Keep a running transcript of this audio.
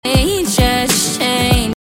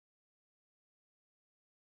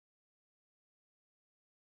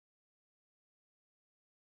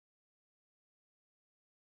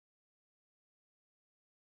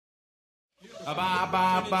ba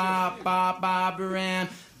ba ba ba Barbara Ann.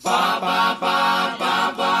 Ba ba ba ba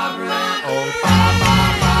Barbara Ann. Oh, ba ba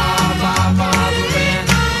ba ba Barbara Ann.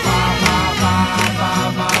 Ba ba ba ba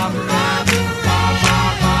Barbara Ann. Ba ba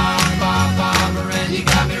ba ba Barbara Ann. You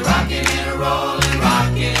got me rocking and a rolling,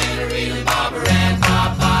 rocking and a reeling, Barbara Ann.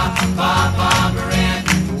 Ba ba ba Barbara Ann.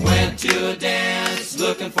 Went to a dance,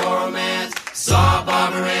 looking for romance. Saw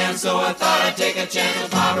Barbara Ann, so I thought I'd take a chance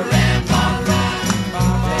with Barbara Ann. Barbara Ann,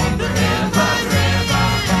 Barbara Ann, Barbara Ann,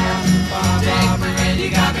 Barbara Ann. You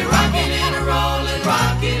got me rocking and a rolling,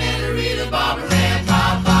 rocking and a reeling, Barbara Ann.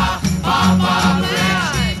 Ba ba ba Barbara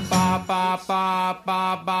Ann. Ba ba ba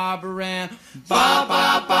ba Barbara Ann. Ba ba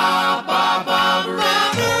ba ba Barbara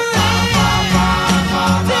Ann. Ba ba ba ba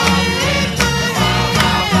Barbara Ann. Ba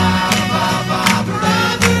ba ba ba Barbara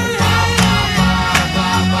Ann. Ba ba ba ba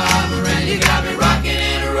Barbara Ann. You got me rocking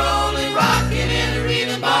and a rolling, rocking and a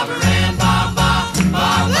reeling, Barbara Ann. Ba ba ba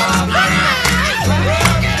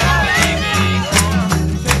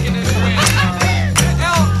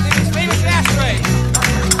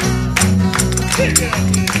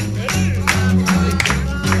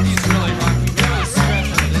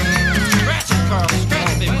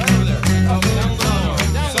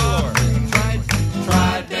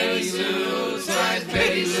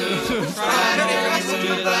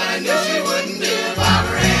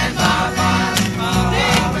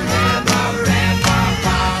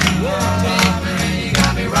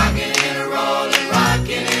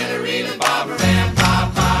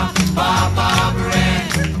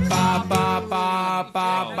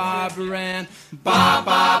Barbara Ann. Ba ba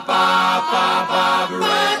ba ba Barbara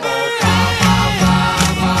Ann. Oh, ba ba ba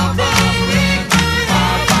ba Barbara Ann. Ba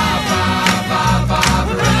ba ba ba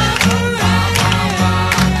Barbara Ann. Ba ba ba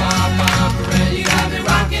ba Barbara Ann. You got me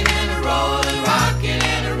rocking and a rolling, rocking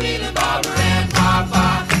and a reeling, Barbara Ann. Ba ba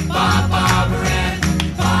ba Barbara Ann.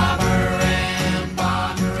 Barbara Ann,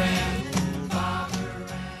 Barbara Ann, Barbara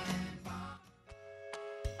Ann.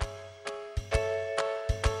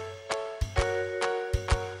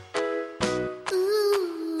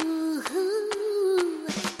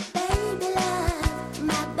 Baby.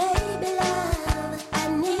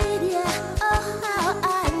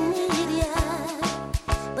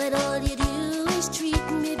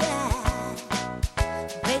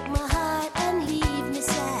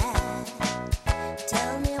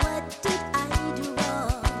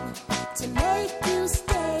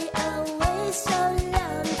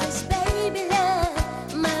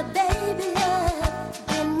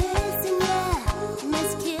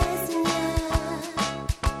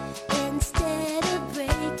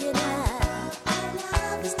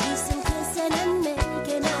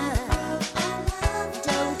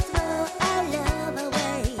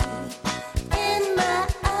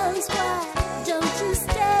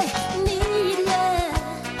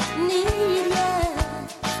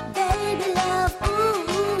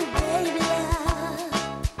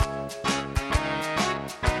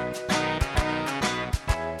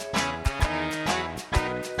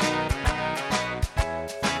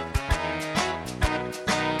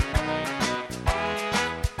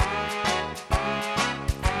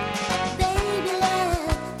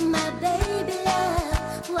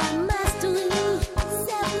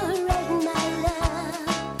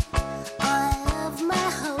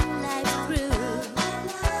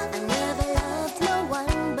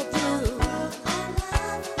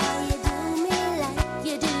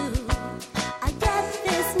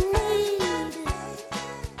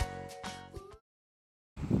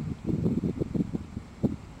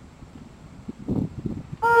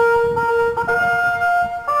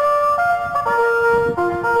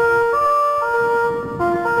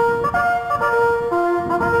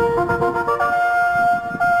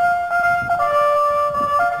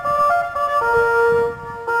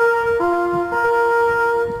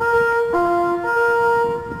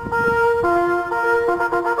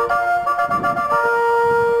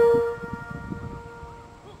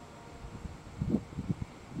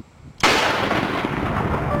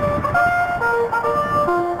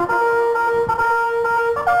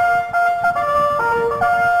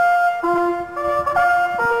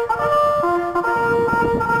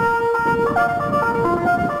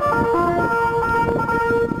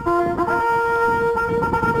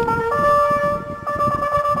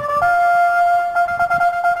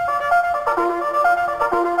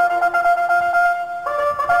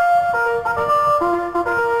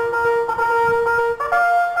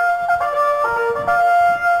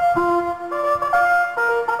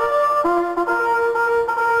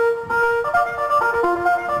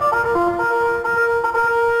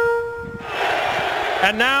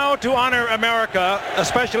 to honor America,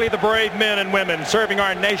 especially the brave men and women serving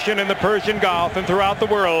our nation in the Persian Gulf and throughout the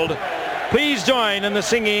world, please join in the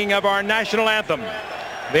singing of our national anthem.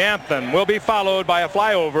 The anthem will be followed by a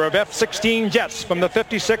flyover of F-16 jets from the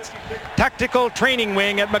 56th Tactical Training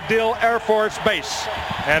Wing at MacDill Air Force Base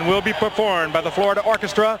and will be performed by the Florida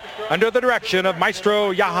Orchestra under the direction of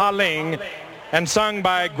Maestro Yaha Ling and sung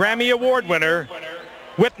by Grammy Award winner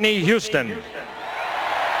Whitney Houston.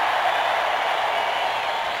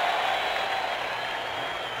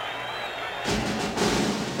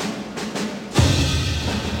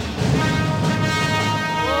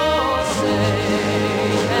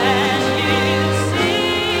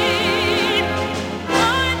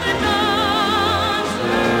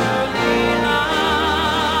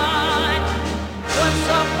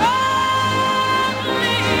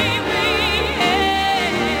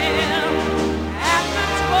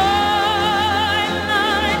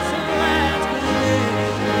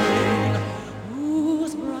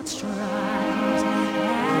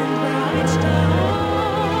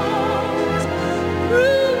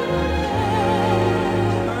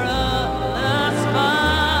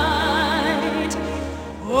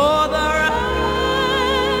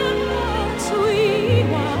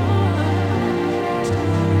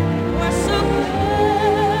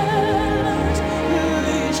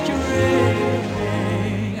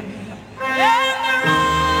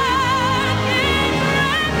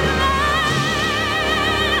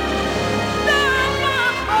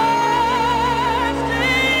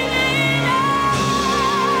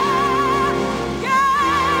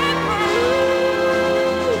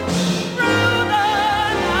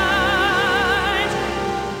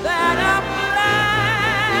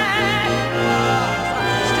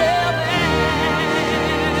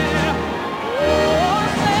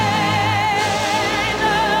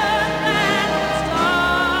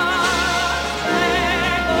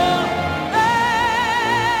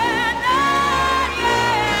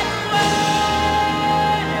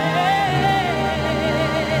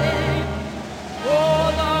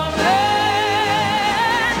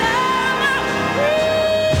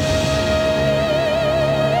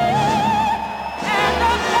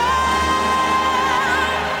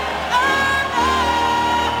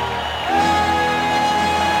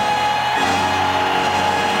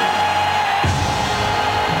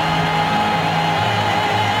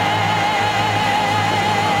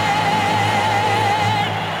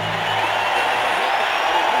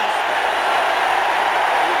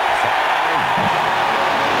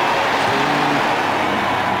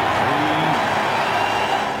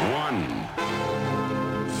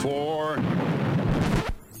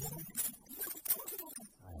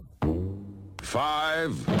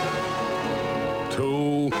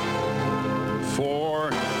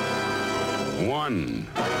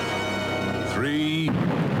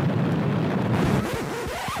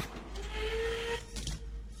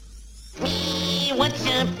 What's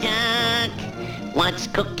up, Doc? What's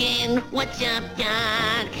cooking? What's up,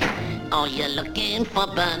 Doc? Oh, you're looking for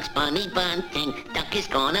Bugs Bunny bunting. Duck is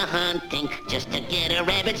gonna hunting just to get a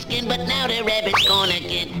rabbit skin, but now the rabbit's gonna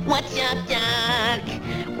get. What's up, Doc?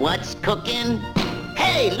 What's cooking?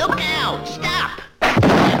 Hey, look out! Stop!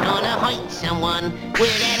 You're gonna hurt someone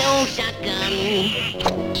with that old shotgun.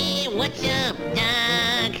 Hey, what's up, Doc?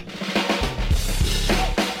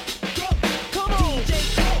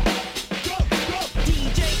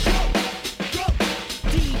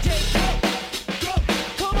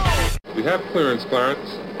 We have clearance,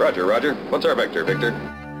 Clarence. Roger, Roger. What's our vector, Victor?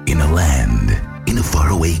 In a land, in a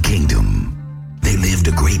faraway kingdom, there lived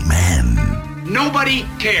a great man. Nobody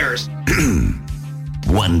cares.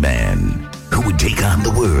 One man who would take on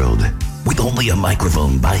the world with only a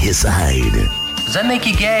microphone by his side. Does that make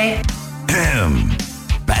you gay?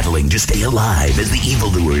 Battling to stay alive as the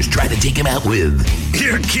evildoers try to take him out with.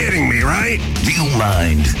 You're kidding me, right? Do you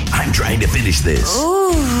mind? I'm trying to finish this.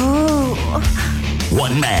 Ooh.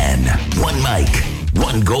 One man, one mic,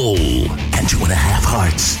 one goal, and 2.5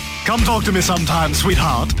 hearts. Come talk to me sometime,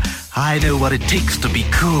 sweetheart. I know what it takes to be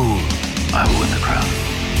cool. I will win the crown.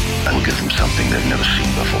 I will give them something they've never seen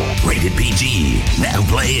before. Rated PG, now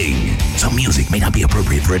playing. Some music may not be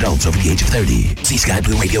appropriate for adults over the age of 30. See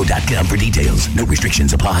skyblueradio.com for details. No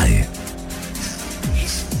restrictions apply.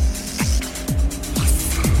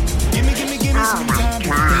 Oh my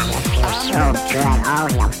God, it feels so good.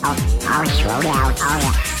 Oh yeah, slow down.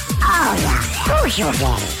 Oh yeah, who's your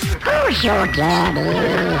daddy? Who's your daddy?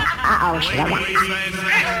 Slow down.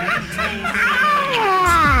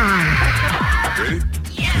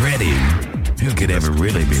 Ready? Who could ever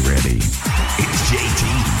really be ready? It's JT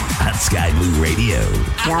on Sky Blue Radio.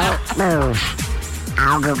 Don't move.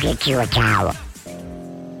 I'll go get you a towel.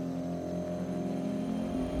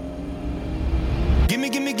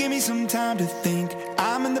 time to think.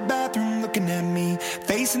 I'm in the bathroom looking at me.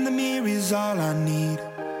 Facing the mirror is all I need.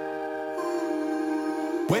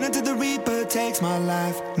 Wait until the Reaper takes my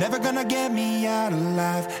life. Never gonna get me out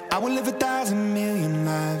alive. I will live 1,000 million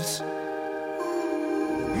lives.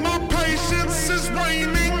 My patience is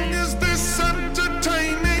waning. Is this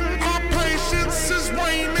entertaining? Our patience is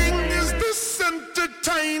waning. Is this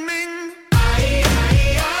entertaining?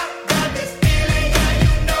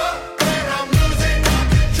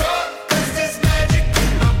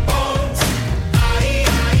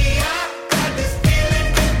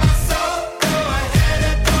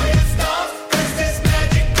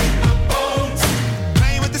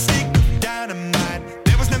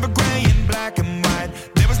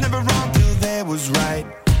 Was right.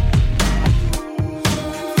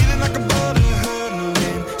 Feeling like a boulder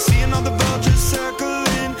hurtling, seeing all the vultures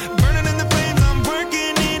circling, burning in the flames I'm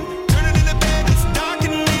working in, turning in the bed that's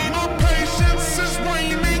darkening. Our patience is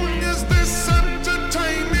waning. Is this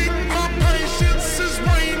entertaining? Our patience is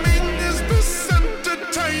waning. Is this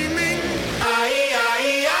entertaining?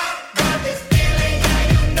 Got this feeling, yeah,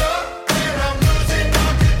 you know, where I'm losing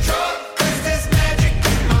all control. Is this magic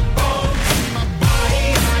in my bones, in my body?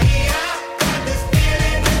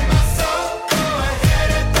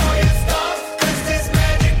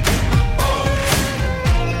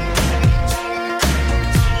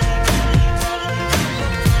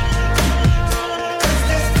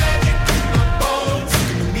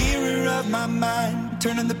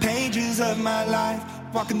 Turning the pages of my life,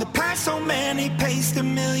 walking the path so many paced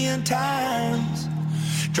 1,000,000 times.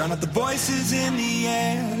 Drown out the voices in the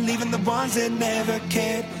air, leaving the ones that never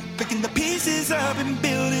cared. Picking the pieces up and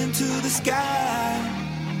building to the sky.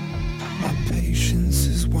 My patience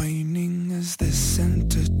is waning. Is this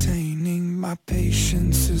entertaining? My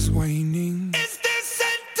patience is waning. Is this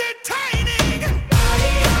entertaining?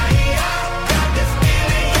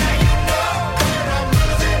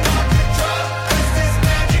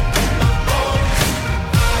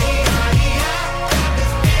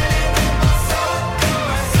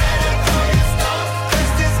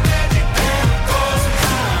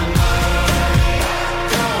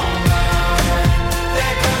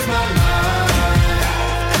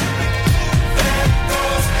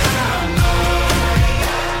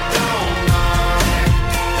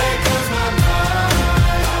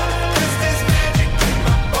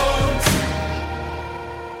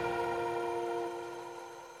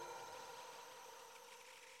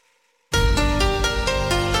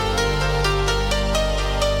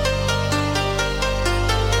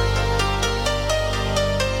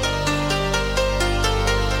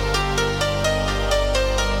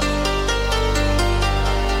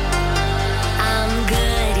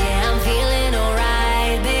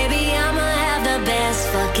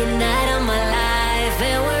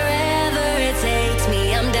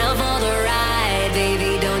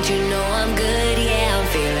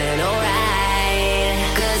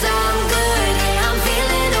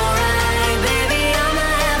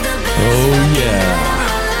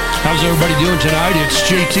 How's everybody doing tonight? It's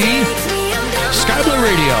JT, Sky Blue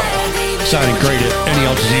Radio, sounding great at any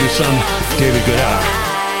altitude, son. David Guetta,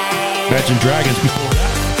 Imagine Dragons before that.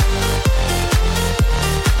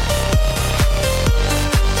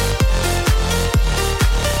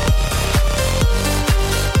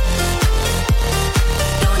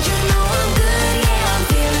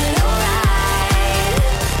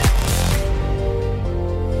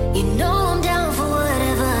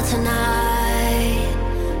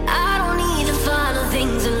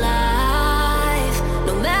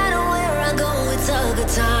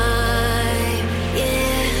 Time,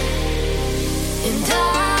 yeah, and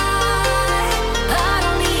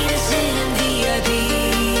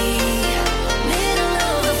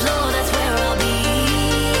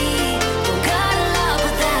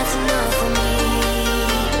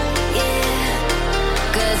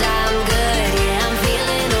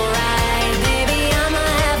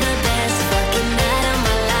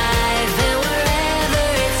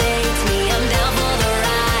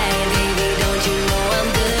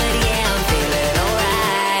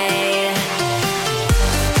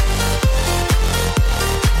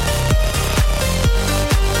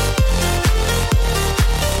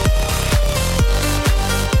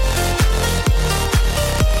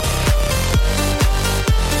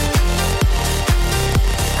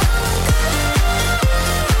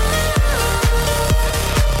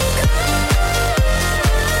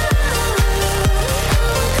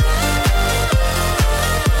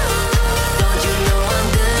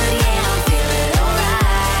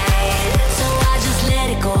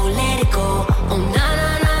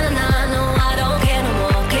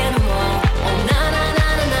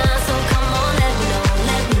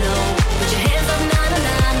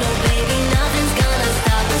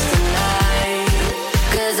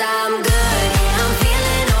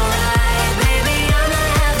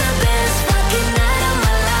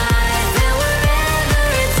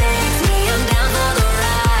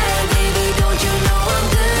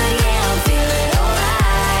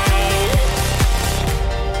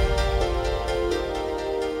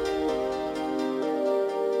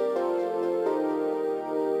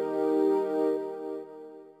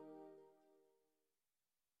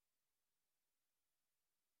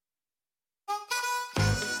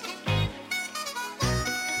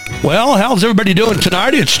Well, how's everybody doing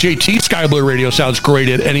tonight? It's JT. Sky Blue Radio sounds great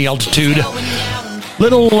at any altitude.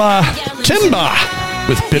 Little Timba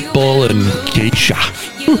with Pitbull and Geisha.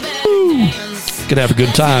 Gonna have a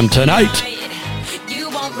good time tonight.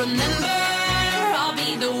 You won't remember, I'll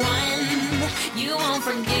be the one you won't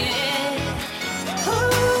forget.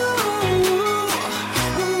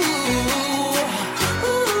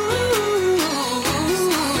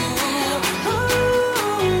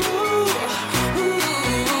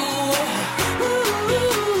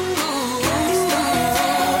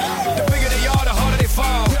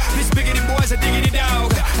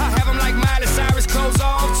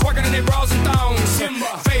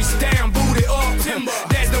 Face down, booty up.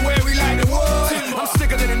 That's the way we like the wood. I'm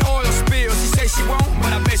sicker than an oil spill. She say she won't,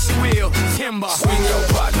 but I bet she will. Timber. Swing your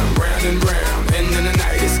partner round and round. End of the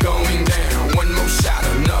night is going down. One more shot,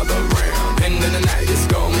 another round. End of the night is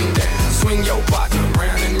going down. Swing your partner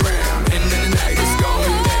round and round. End of the night is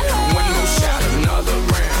going down. One more shot, another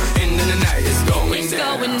round. End of the night is going down. It's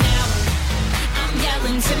going down. I'm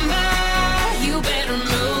yelling timber. You better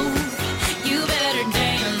move. You better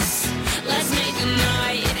dance. Let's make a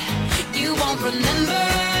night you won't remember.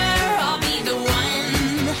 I'll be the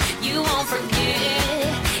one you won't forget.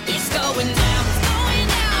 It's going down.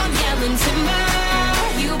 I'm yelling timber.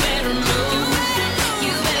 You better move.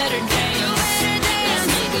 You better dance. Let's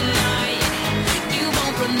make a night you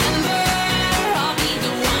won't remember. I'll be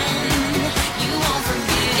the one you won't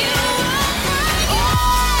forget.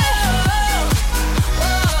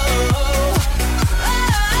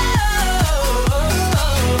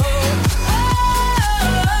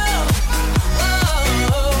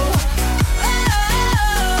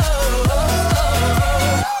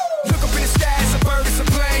 Look up in the sky, it's a bird, it's a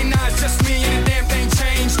plane. Nah, it's just me and the damn thing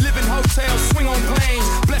changed. Live in hotels, swing on planes.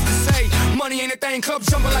 Blessed to say, money ain't a thing. Club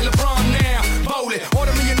jumping like LeBron now. Bowl it,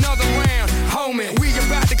 order me another round. Homie, we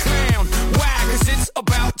about to clown. Why? Cause it's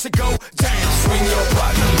about to go down. Swing your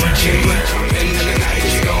partner round and round. End of the night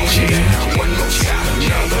is going down. One more shot,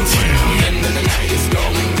 another round. End of the night is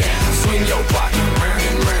going down. Swing your partner round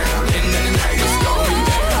and round. End of the night is going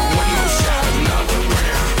down. One more shot, another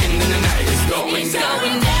round. End of the night is going It's down.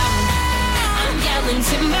 going down. I'm yelling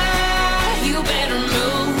timber. You better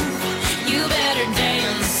move. You better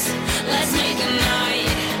dance. Let's make a night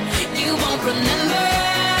you won't remember.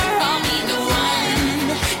 I'll be the one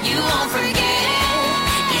you won't forget.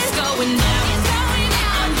 It's going down.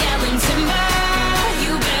 I'm yelling timber.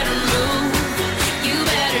 You better move. You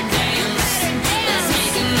better dance. Let's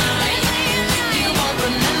make a night you won't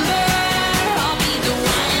remember. I'll be the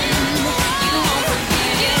one you won't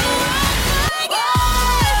forget.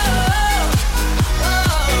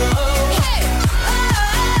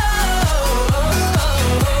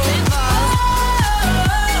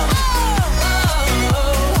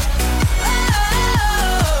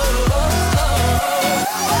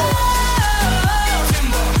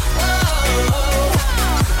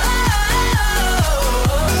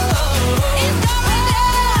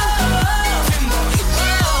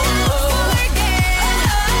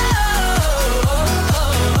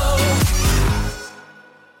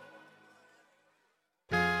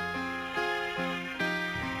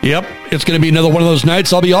 Yep, it's going to be another one of those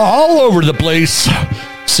nights. I'll be all over the place.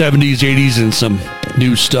 70s, 80s, and some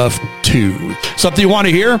new stuff, too. Something you want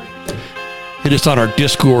to hear? Hit us on our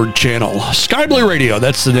Discord channel. Sky Blue Radio,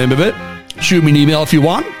 that's the name of it. Shoot me an email if you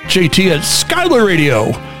want. JT at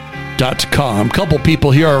skyblueradio.com. Couple people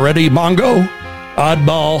here already. Mongo,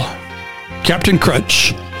 Oddball, Captain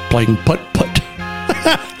Crunch, playing putt-putt.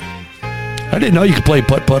 I didn't know you could play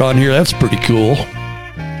putt-putt on here. That's pretty cool.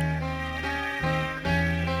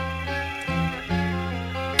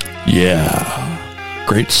 Yeah,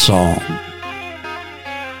 great song.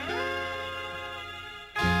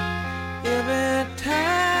 Every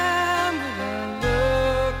time that I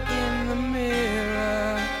look in the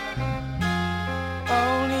mirror,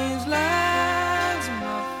 all these lines in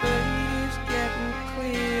my face getting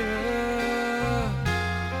clearer.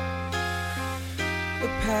 The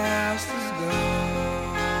past is gone.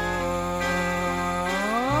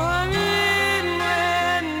 It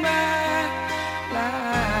went by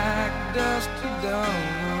like dust to dawn.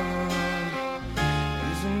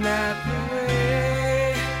 Isn't that the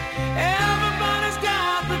way? Everybody's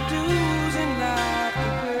got the dues in life to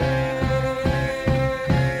pay.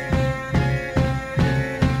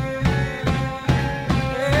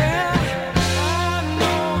 Yeah, I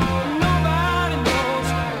know nobody knows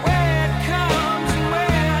where it comes and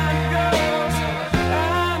where it goes.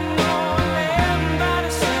 I know everybody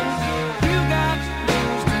says you got to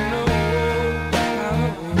lose to know how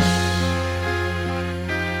it goes.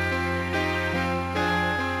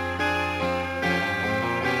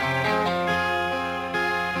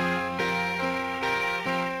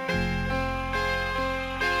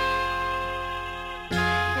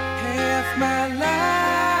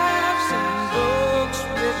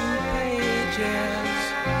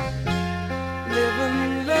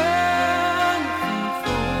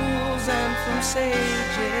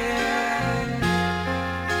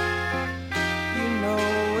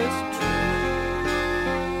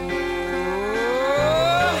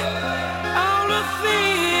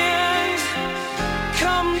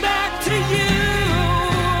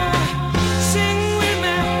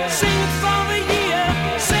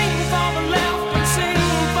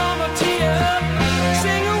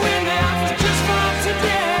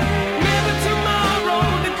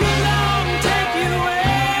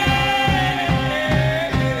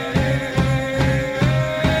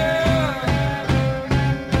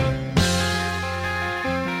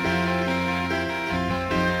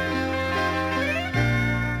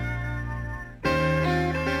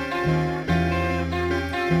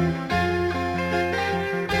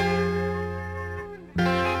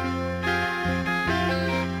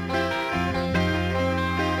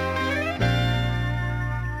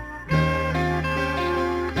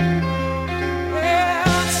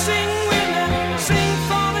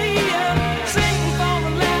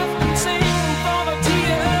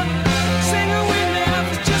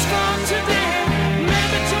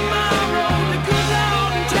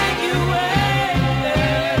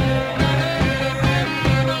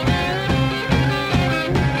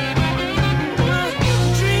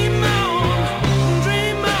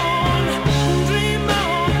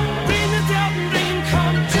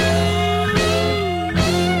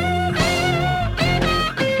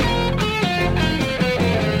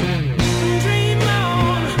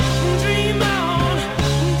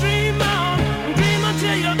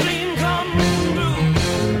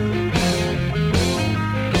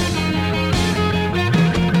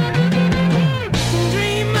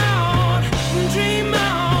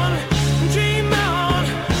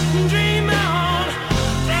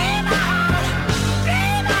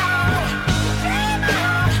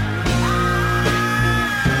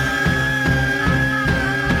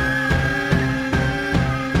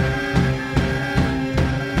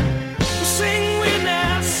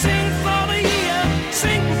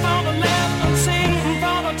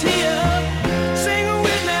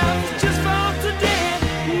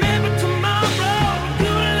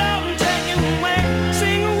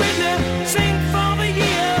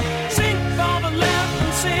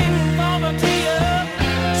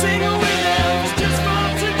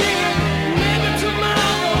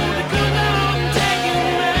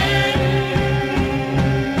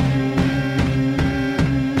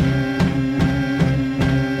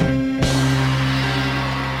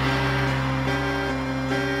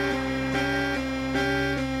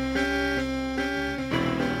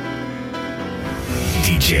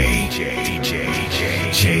 Just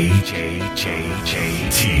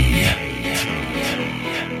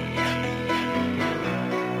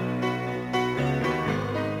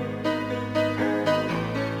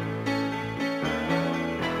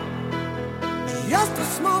a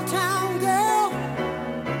small town girl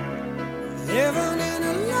living in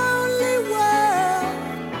a lonely world.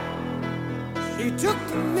 She took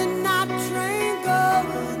the midnight train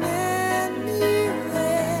going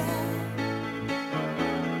anywhere.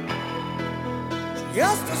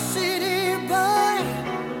 Just a city boy,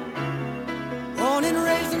 born and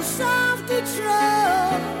raised in South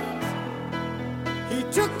Detroit. He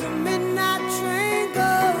took the midnight train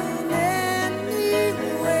going anywhere.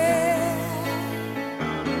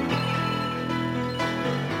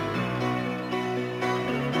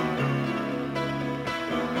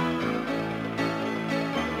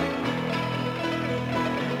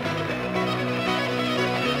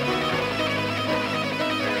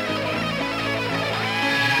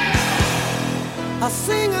 A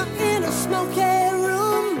singer in a smoky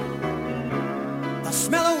room, the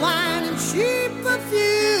smell of wine and cheap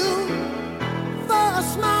perfume. For a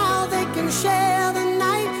smile they can share the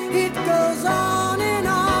night. It goes on and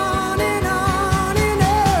on and on and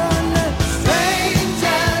on.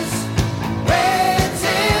 Strangers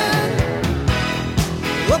waiting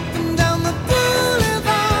up and down the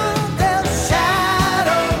boulevard. Their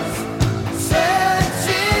shadows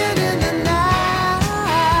searching in the night.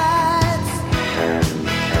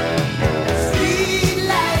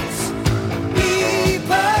 Streetlights,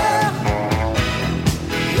 people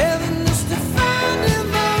living just to find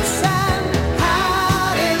emotion,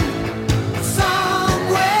 hiding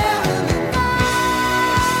somewhere in the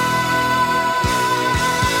night.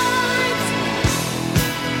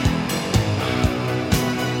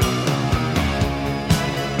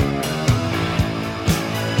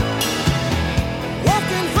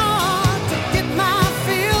 Working hard to get my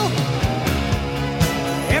fill.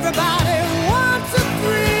 Everybody wants a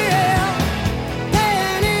thrill,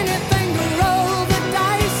 paying anything to roll the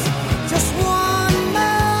dice just one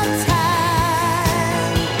more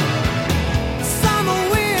time. Some will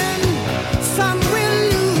win, some will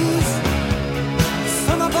lose.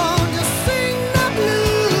 Some are born to sing the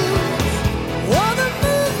blues. Oh, the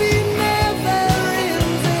movie never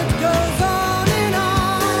ends. It goes on and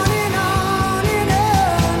on and on and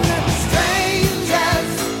on.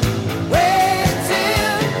 Strangers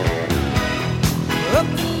waiting up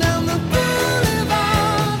and down the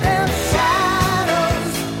boulevard. Their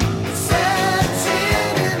shadows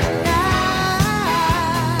searching in the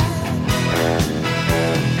night.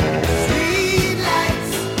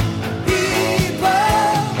 Streetlights, people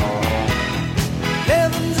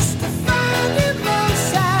living just to find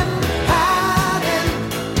emotion, hiding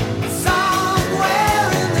somewhere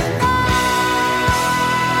in the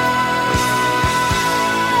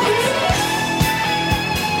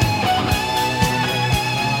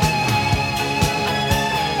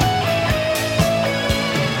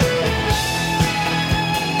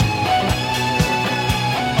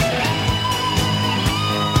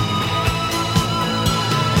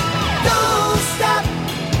Don't stop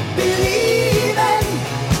believing.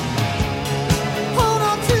 Hold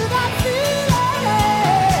on to that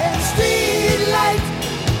feeling. Streetlight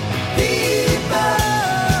people.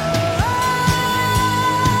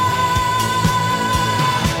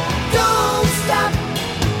 Don't stop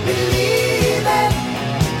believing.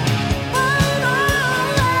 Hold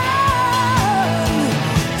on.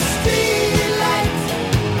 Streetlight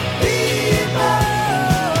people.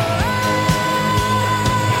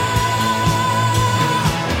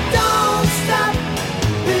 Don't stop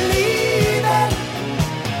believing.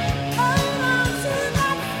 Hold on to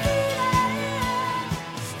that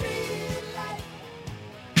feeling.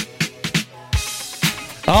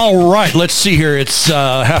 All right, let's see here. It's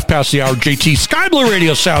half past the hour. JT Sky Blue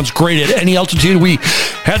Radio sounds great at any altitude. We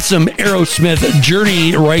had some Aerosmith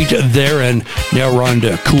Journey right there, and now we're on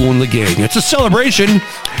to Kool and the Gang. It's a celebration.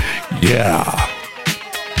 Yeah.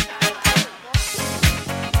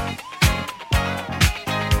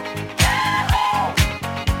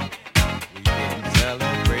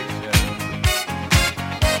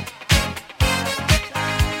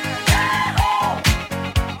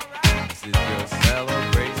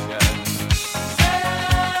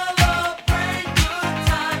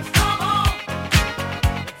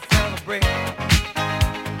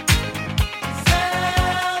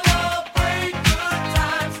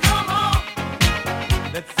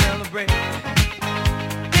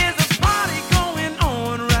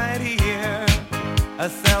 A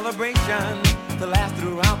celebration to last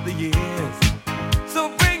throughout the years. So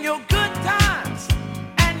bring your good times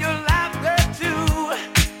and your laughter too.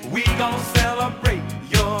 gonna celebrate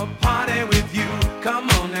your party with you. Come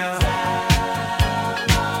on now.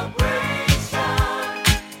 Celebration.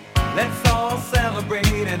 Let's all celebrate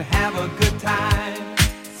and have a good time.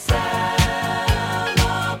 Celebration.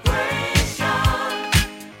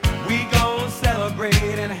 We gonna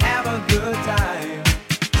celebrate and have a good time.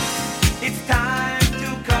 It's time to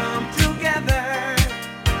come together.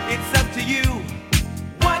 It's up to you.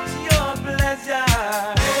 What's your pleasure?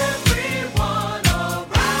 Everyone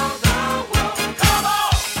around the world, come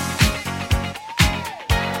on!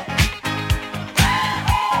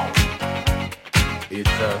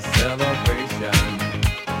 It's a celebration.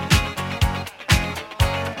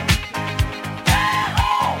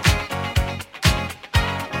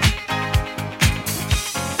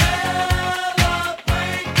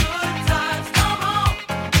 Celebrate good times, come on!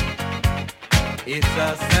 It's a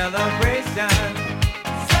celebration.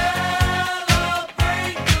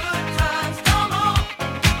 Celebrate good times, come on!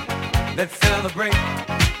 Let's celebrate.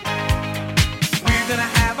 We're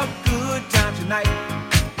gonna have a good time tonight.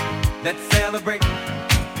 Let's celebrate.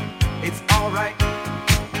 It's alright.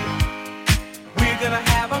 We're gonna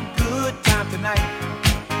have a good time tonight.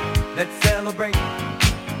 Let's celebrate.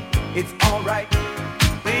 It's alright,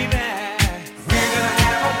 baby. We're gonna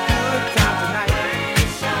have a good time tonight.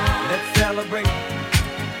 Let's celebrate.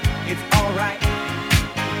 It's alright.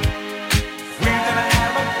 We're gonna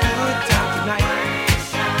have a good time tonight.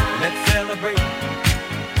 Let's celebrate.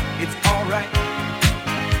 It's alright.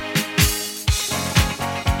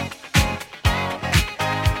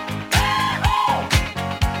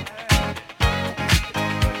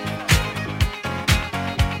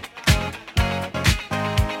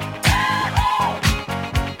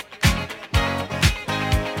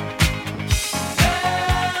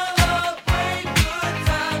 Celebrate good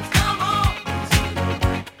times, come on.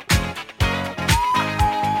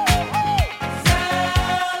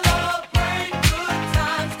 Celebrate good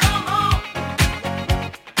times, come on.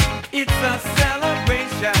 It's a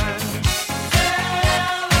celebration.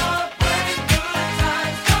 Celebrate good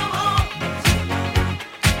times, come on.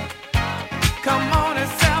 Come on and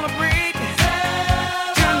celebrate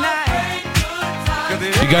tonight.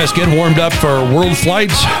 You guys getting warmed up for World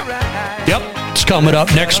Flights? Yep, it's coming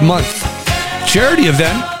up next month. Charity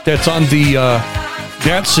event that's on the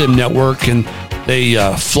NatSim network, and they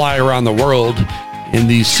fly around the world in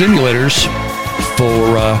these simulators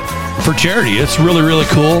for charity. It's really, really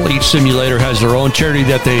cool. Each simulator has their own charity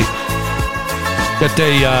that they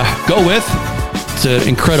go with. It's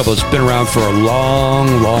incredible. It's been around for a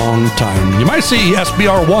long, long time. You might see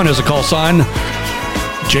SBR1 as a call sign.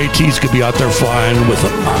 JT's could be out there flying with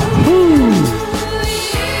them. Woo.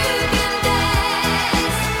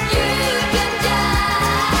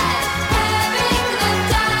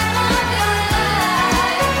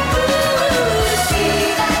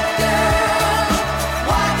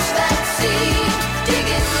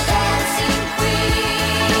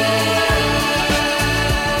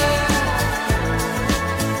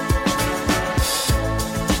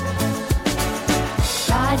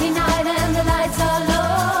 Friday night and the lights are low.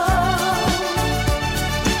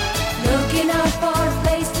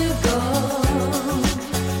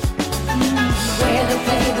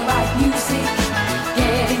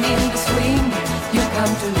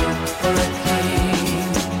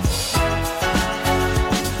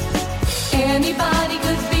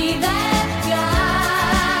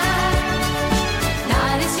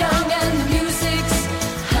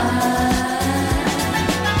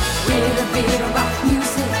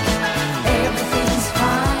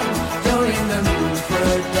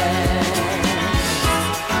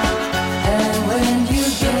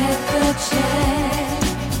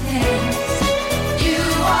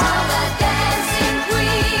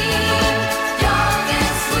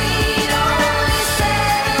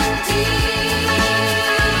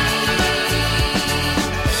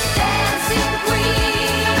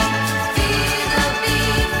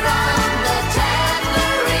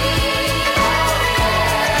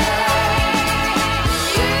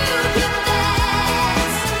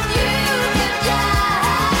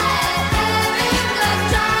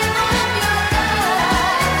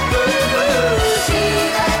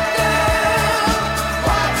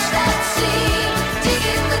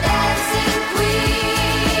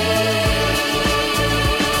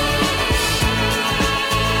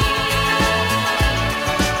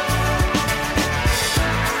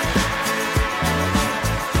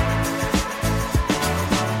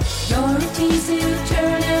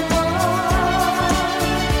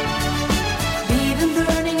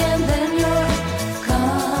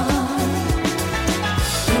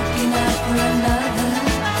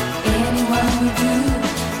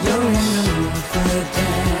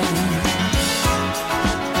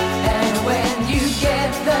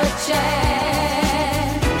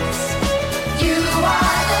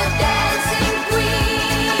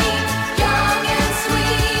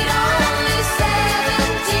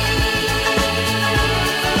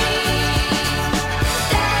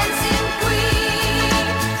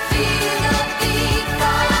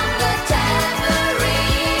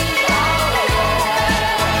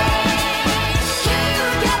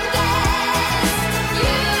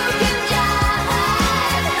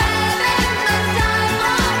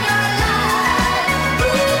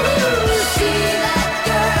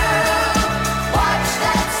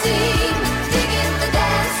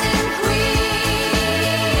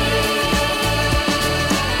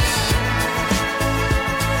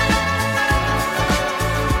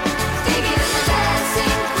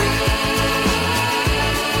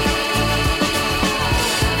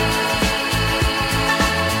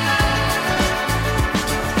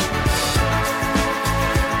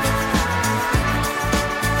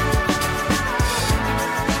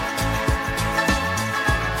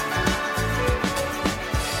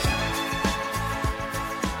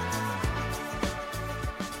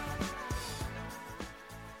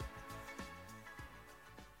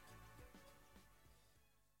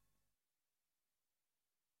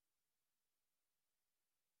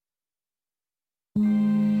 If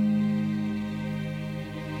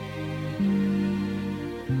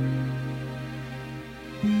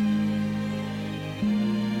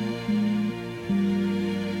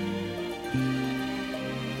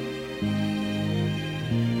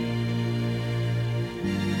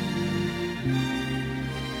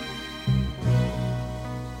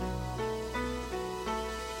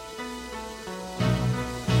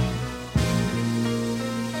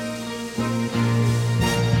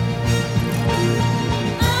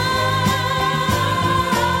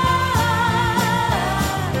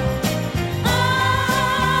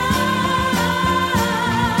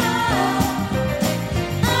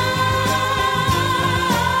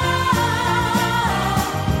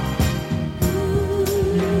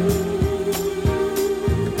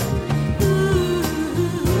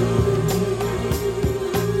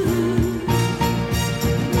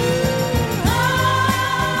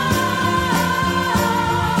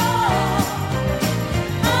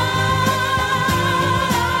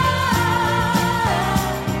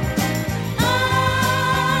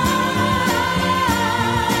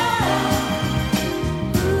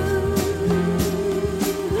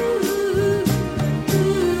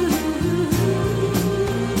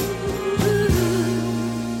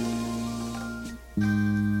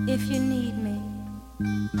you need me,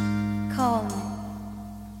 call me.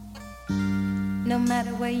 No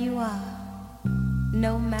matter where you are,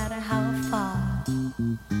 no matter how far,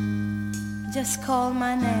 just call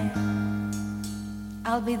my name.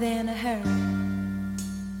 I'll be there in a hurry.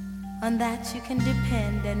 On that you can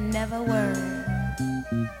depend and never worry.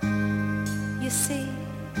 You see,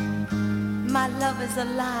 my love is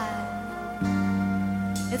alive.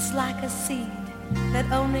 It's like a seed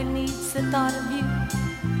that only needs the thought of you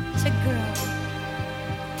to grow.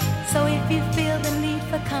 So if you feel the need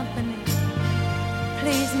for company,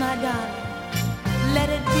 please, my darling, let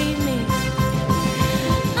it be me.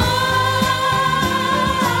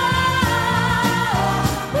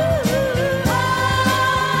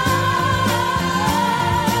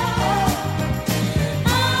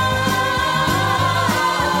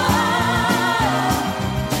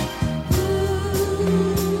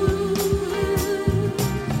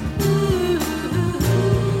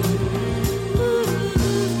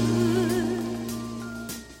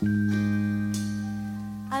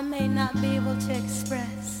 I may not be able to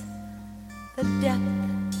express the depth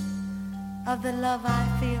of the love I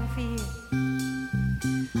feel for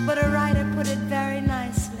you, but a writer put it very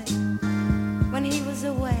nicely. When he was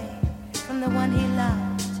away from the one he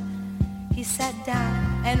loved, he sat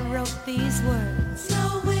down and wrote these words.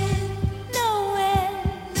 No wind, no wind,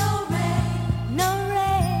 no rain, no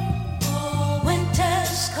rain. Oh,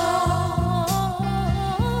 winter's cold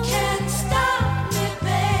can't stop me,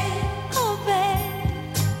 babe. Oh,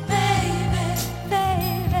 babe, baby,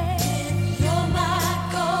 baby, if you're my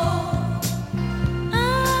gold.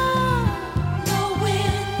 Oh, no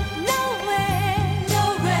wind, no wind, no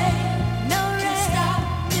rain, no rain can stop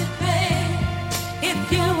me, babe. If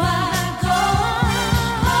you're my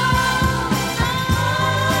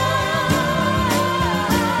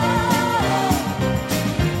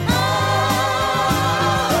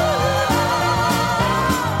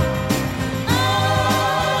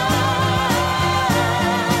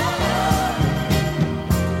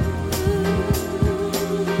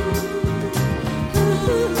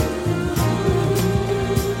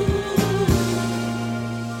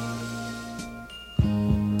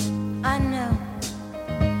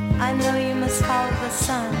I know you must follow the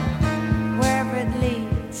sun wherever it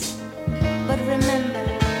leads. But remember,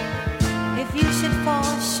 if you should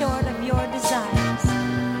fall short of your desires,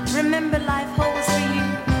 remember life holds for you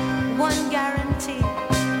one guarantee.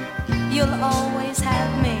 You'll always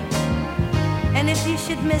have me. And if you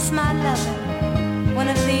should miss my loving one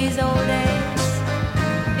of these old days,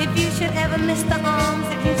 if you should ever miss the arms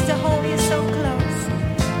that used to hold you so close,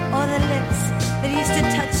 or the lips that used to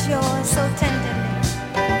touch yours so tenderly,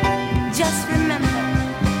 just remember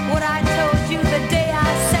what I told you the day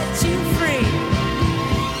I set you free.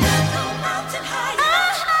 There's no mountain high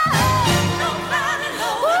enough, no valley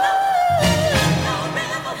low enough, no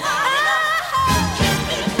river wide enough, keep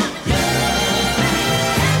me from you.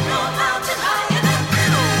 There's no mountain high enough,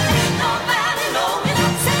 no valley low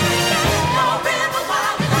enough, say yes, no river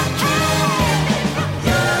wide enough, keep me from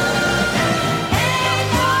you. Ain't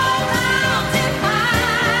no mountain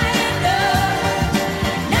high enough,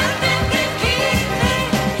 nothing can keep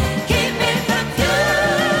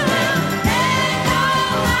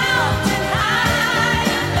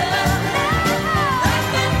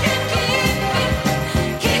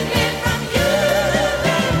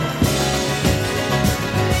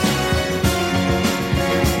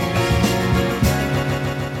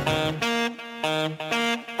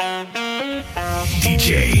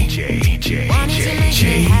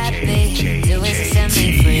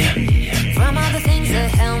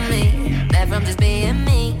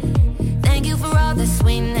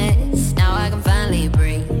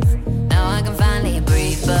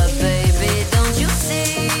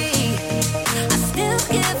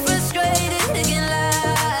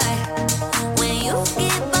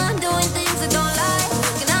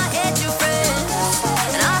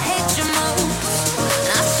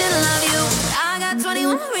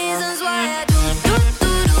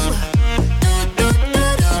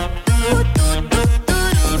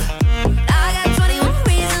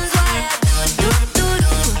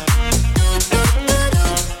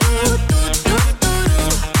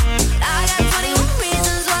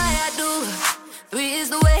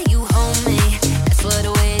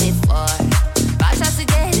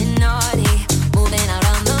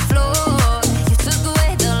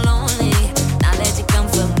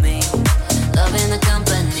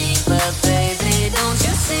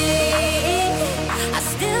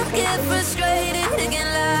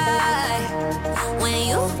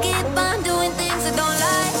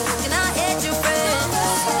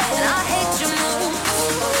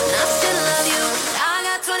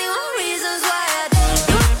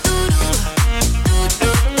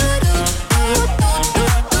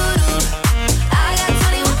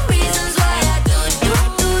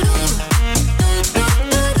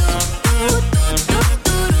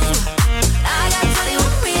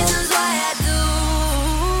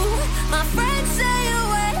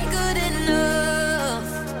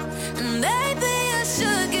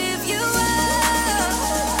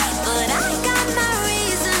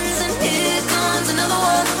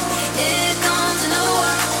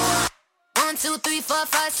 4,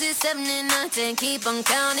 5, 6, 7, 8, 9, 10, keep on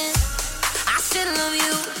counting. I still love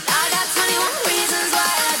you. I got 21 reasons why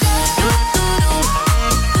I do.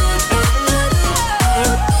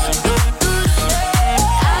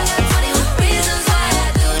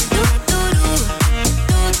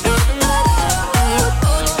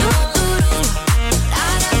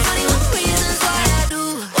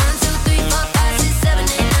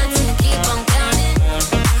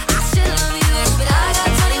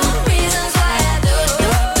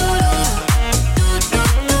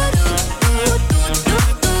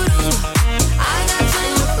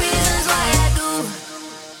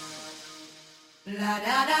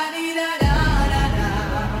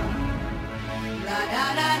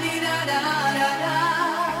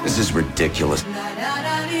 This is ridiculous.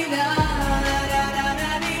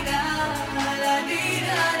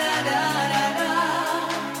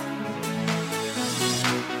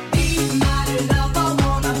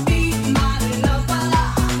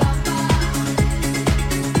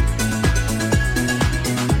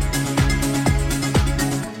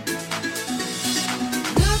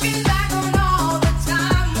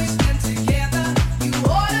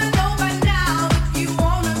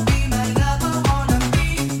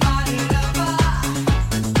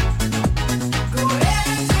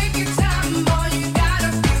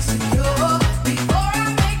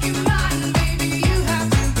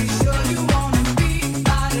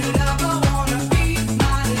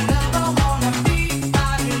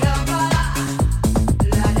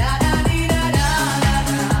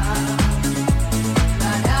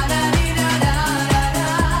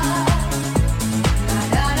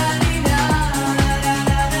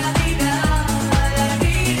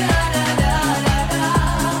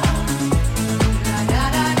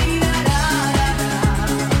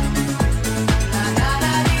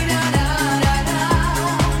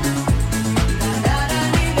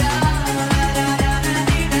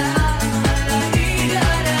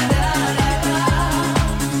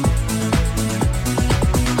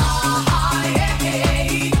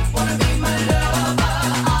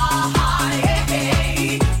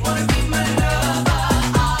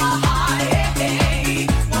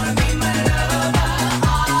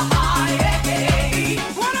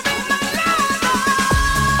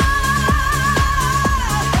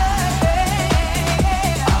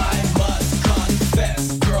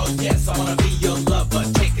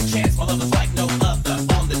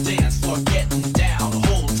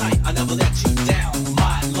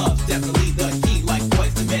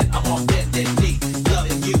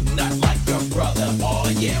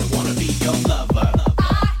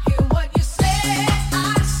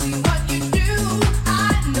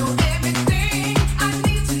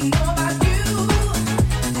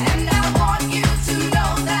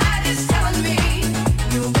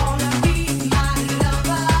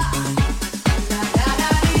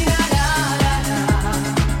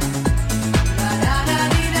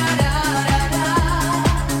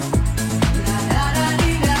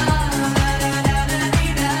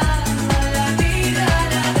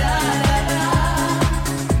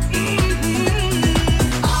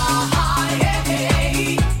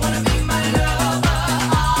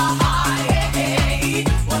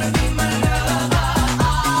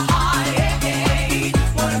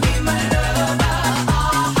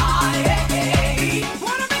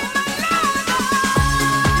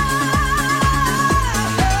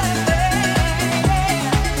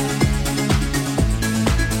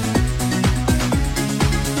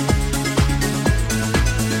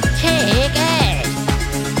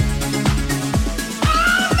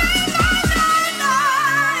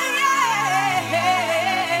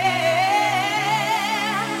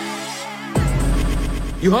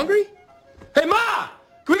 You hungry? Hey, Ma!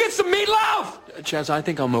 Can we get some meatloaf? Chaz, I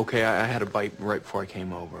think I'm okay. I had a bite right before I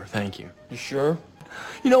came over. Thank you. You sure?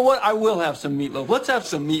 You know what? I will have some meatloaf. Let's have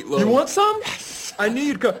some meatloaf. You want some? Yes. I knew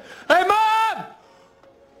you'd come. Hey, Mom!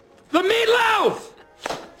 The meatloaf!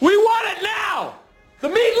 We want it now! The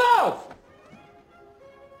meatloaf!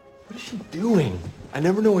 What is she doing? I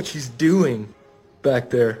never know what she's doing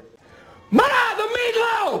back there. Ma! The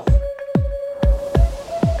meatloaf!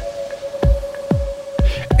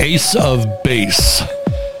 Ace of Base,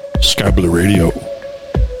 Sky Blue Radio.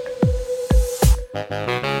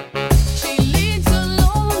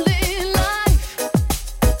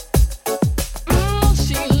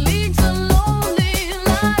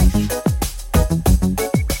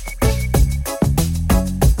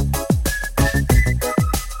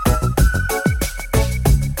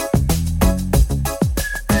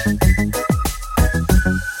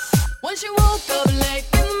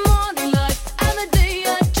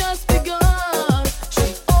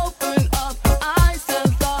 I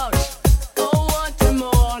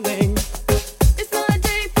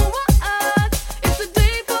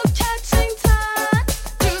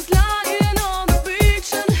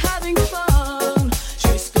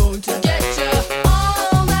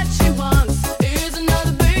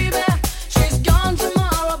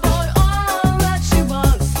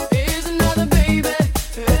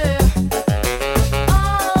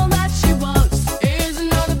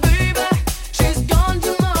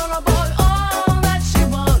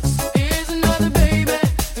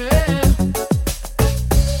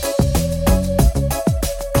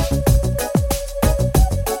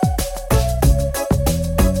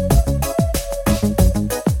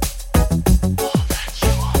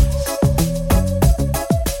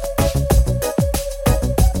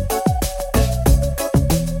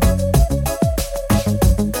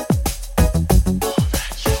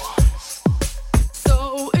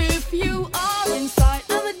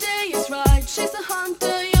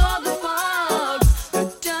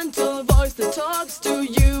that talks to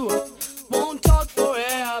you won't talk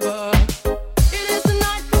forever. It is the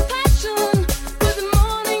night for passion, but the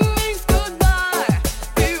morning means goodbye.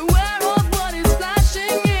 Beware of what is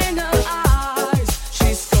flashing in her eyes.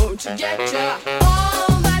 She's going to get ya.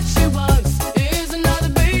 All that she wants is another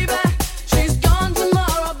baby. She's gone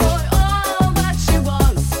tomorrow, boy. All that she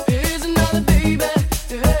wants is another baby.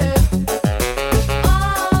 Yeah.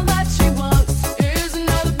 All that she wants is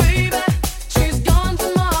another baby. She's gone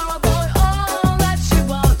tomorrow, boy. All that she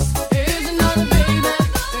wants is another baby.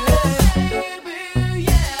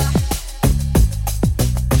 Yeah.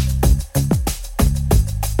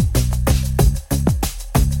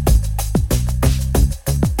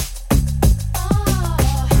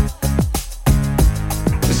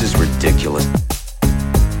 This is ridiculous.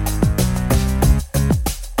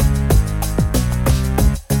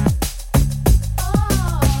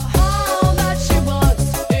 All that she wants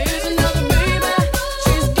is another baby.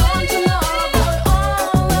 She's gone tomorrow, boy.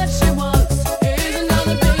 All that she wants is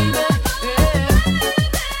another baby. Yeah.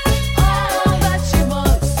 All that she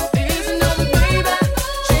wants is another baby.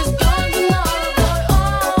 She's gone tomorrow, boy.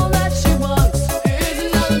 All that she wants is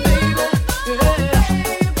another baby.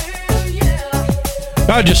 Yeah.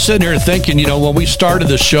 I was just sitting here thinking, when we started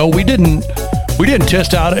the show, we didn't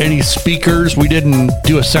test out any speakers. We didn't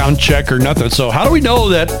do a sound check or nothing. So how do we know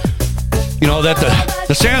that, that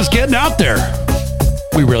the sound's getting out there?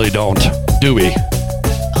 We really don't, do we?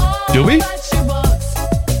 Do we?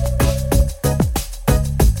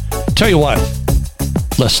 Tell you what,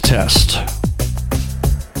 let's test.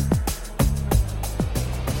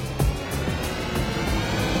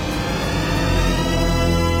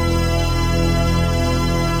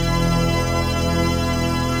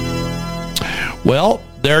 Well,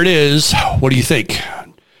 there it is. What do you think?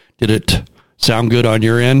 Did it sound good on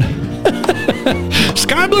your end?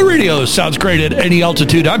 Sky Blue Radio sounds great at any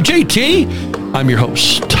altitude. I'm JT. I'm your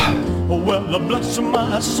host. Well, bless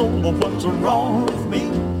my soul, what's wrong with me?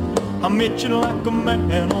 I'm itching like a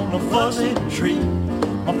man on a fuzzy tree.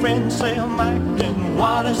 My friends say I'm acting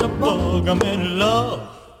wild as a bug. I'm in love.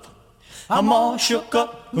 I'm all shook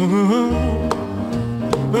up.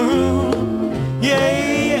 Yeah.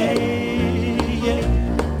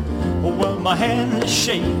 Well, my hand is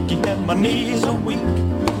shaky and my knees are weak.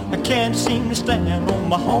 I can't seem to stand on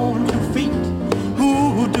my own 2 feet.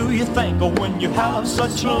 Who do you think of when you have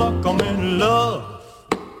such luck? I'm in love.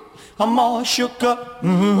 I'm all shook up.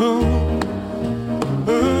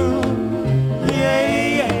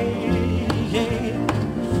 Yeah.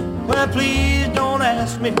 Well, please don't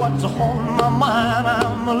ask me what's on my mind.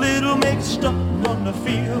 I'm a little mixed up, but I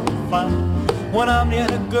feel fine when I'm near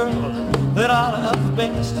the girl that I love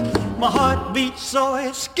best. My heart beats so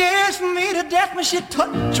it scares me to death when she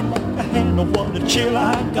touches my hand. Oh, what a chill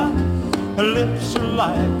I got. Her lips are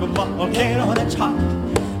like a volcano that's hot.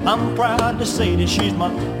 I'm proud to say that she's my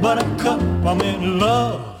buttercup. I'm in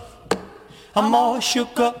love. I'm all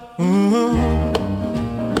shook up.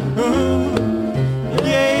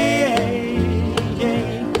 Yeah.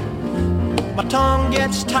 My tongue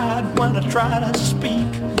gets tied when I try to speak.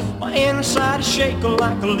 My inside is shaking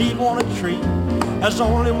like a leaf on a tree. There's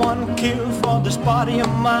only one cure for this body of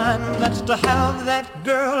mine. That's to have that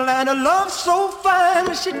girl and a love so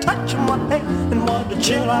fine. She touched my hand and what a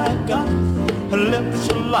chill I got. Her lips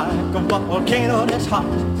are like a volcano that's hot.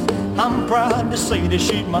 I'm proud to say that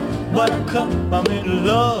she's my buttercup. I'm in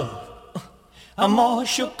love. I'm all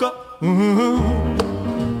shook up.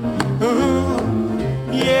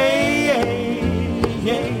 Yeah.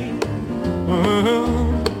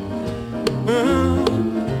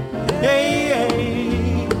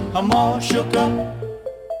 I'm all shook up.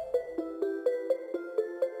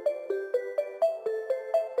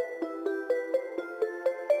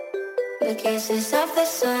 The kisses of the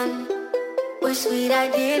sun were sweet,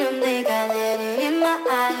 I didn't think I let it in my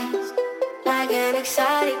eyes. Like an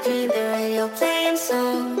exotic dream, the radio playing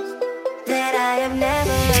songs that I have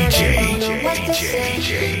never heard. I don't know what to say.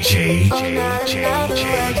 Oh, not another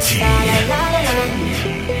word, just la la la la la.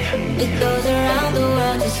 It goes around the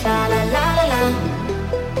world, just la la la la la.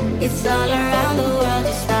 It's all around the world,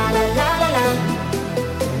 just la la la la la.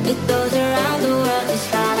 It goes around the world,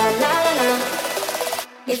 just la la la la la.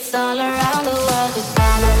 It's all around the world, just la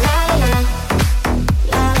la la la la.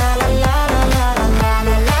 La la la la la la la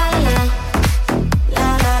la la la. La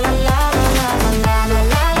la la la la la la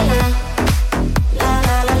la la. La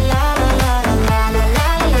la la la la la la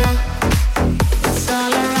la. It's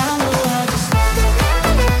all around the world, just la la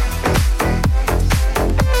la la.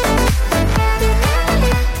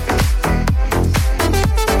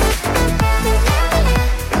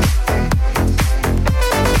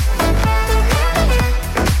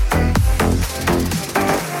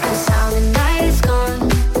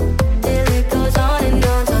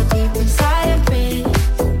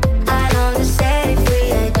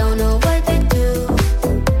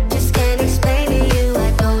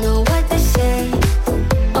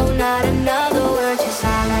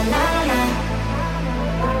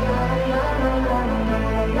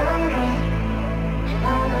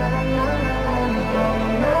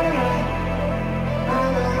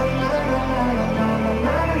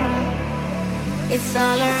 It's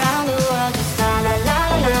all around the world, just la la la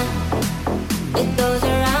la la. It goes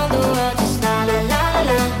around the world, just la la la la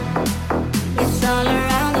la. It's all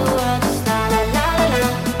around the world, just la la la la la.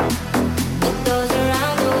 It goes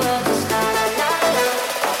around the world, just la la la la la.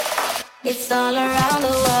 It's all around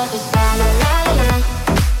the world, just la la la la la.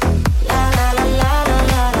 La la la la la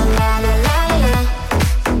la la la la la.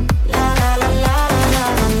 La la la la la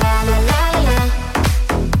la la la la la.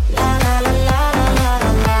 La la la la la la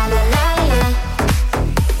la la la la.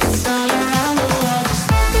 It's all around the world, just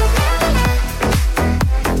la la la la la.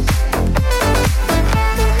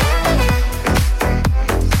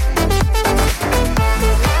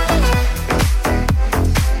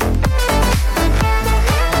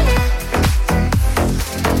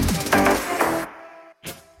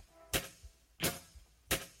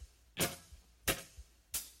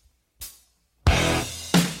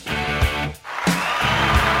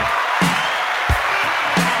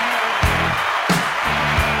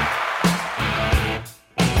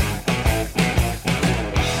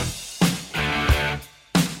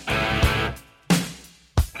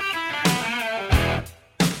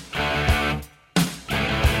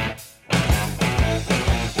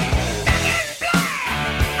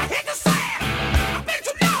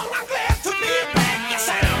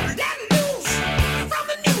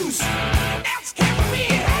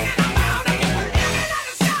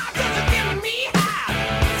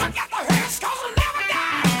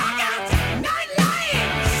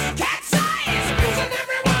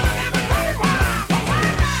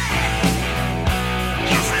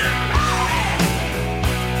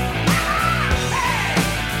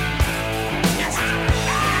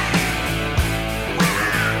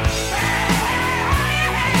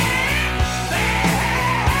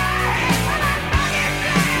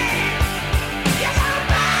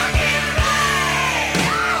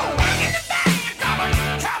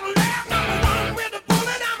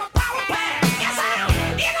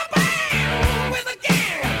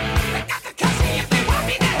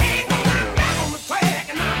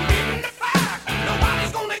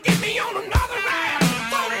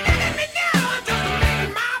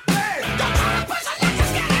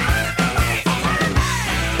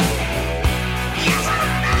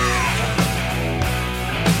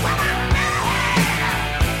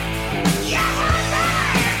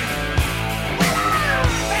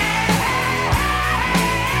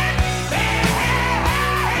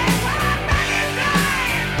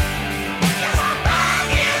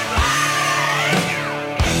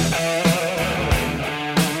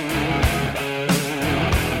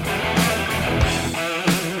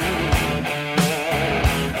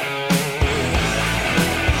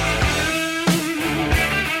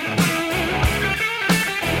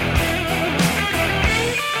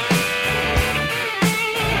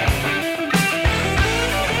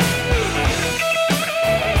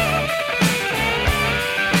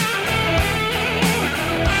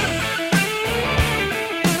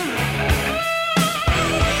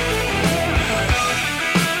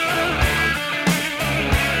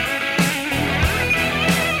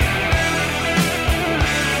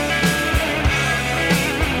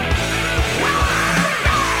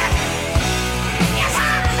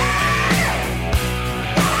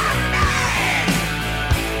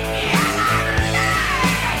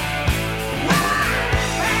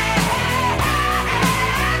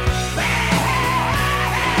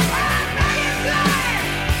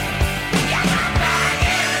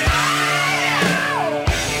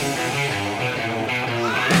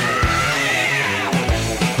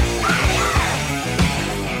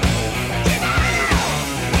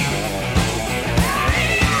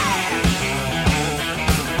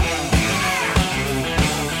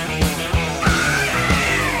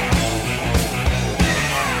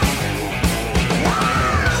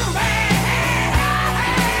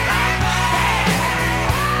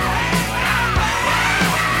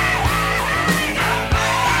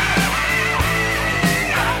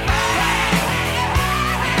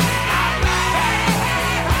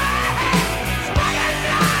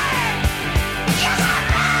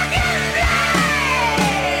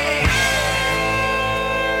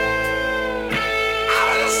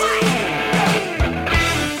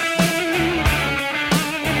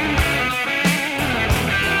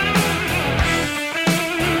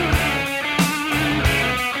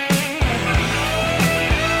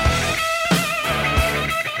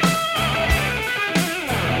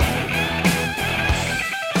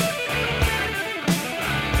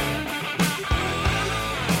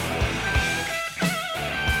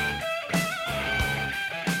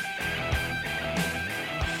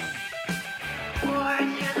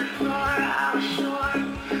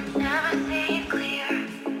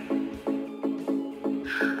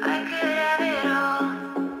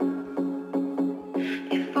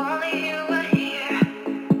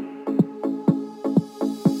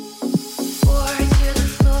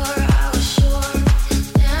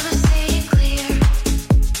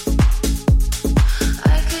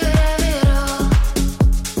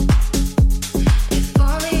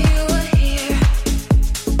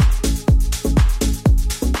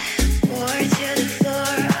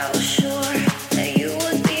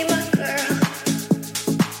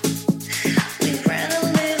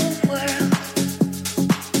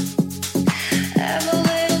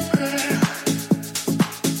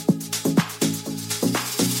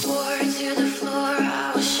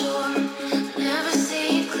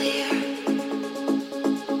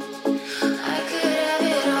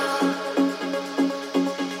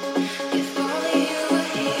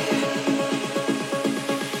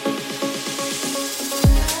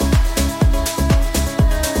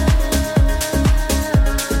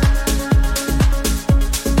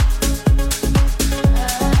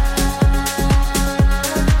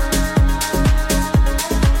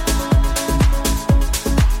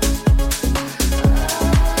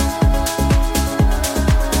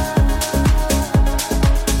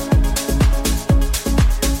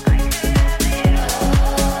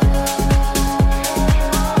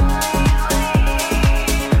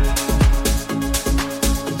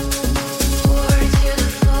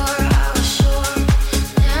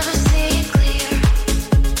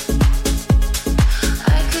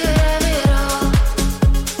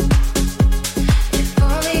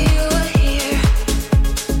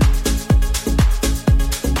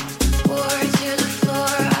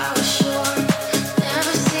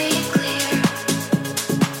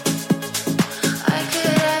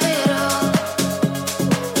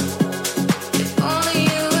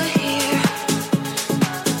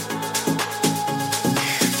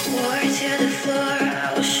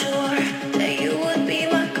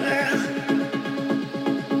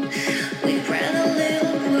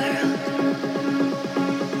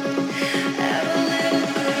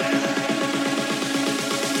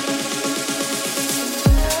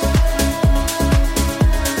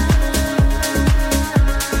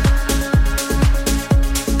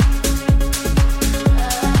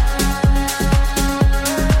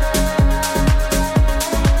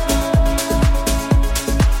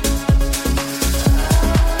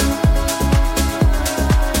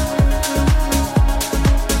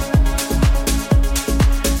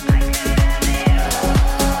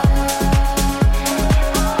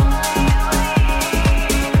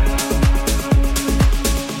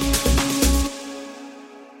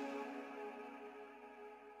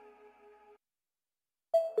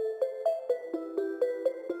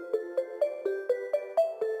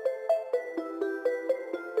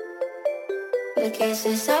 The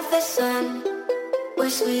kisses of the sun were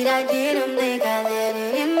sweet, I didn't think I let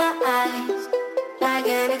it in my eyes. Like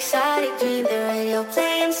an exotic dream, the radio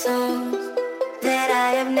playing songs that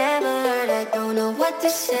I have never heard. I don't know what to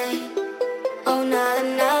say. Oh, not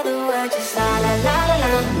another word, just la la la la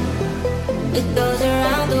la. It goes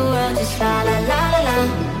around the world, just la la la la la.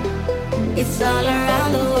 It's all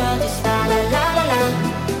around the world, just la la la la la.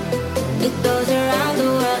 It goes around the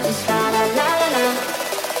world, just la la la la la.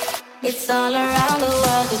 It's all around the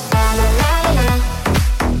world, just la la la la la.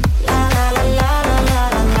 La la la la la la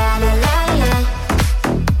la la la la.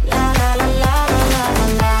 La la la la la la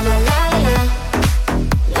la la la la.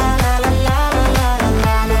 La la la la la la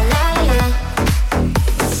la la la la.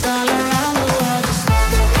 It's all around the world, just la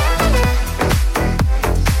la la la la.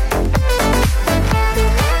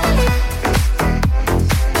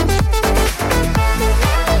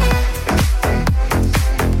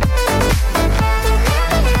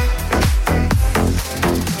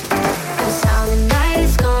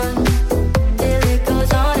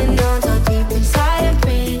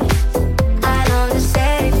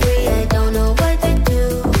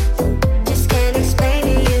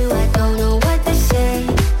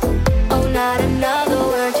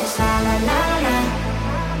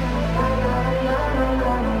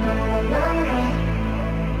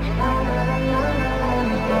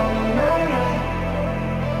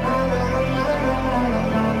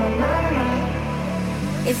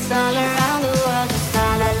 It's all around the world, just la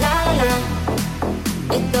la la la la.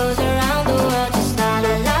 It goes around the world, just la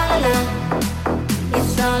la la la la.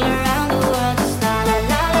 It's all around the world, just la la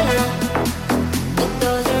la la la. It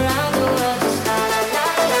goes around the world, just la la la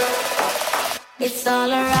la la. It's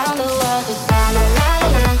all around the world, just la la la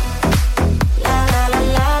la la. La la la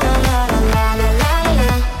la la la la la la la.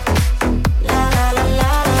 La la la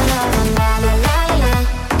la la la la la la la.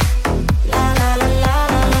 La la la la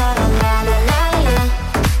la la la la la la.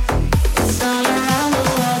 It's all around the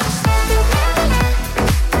world, just la la la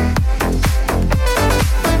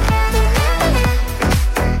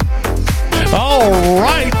la. All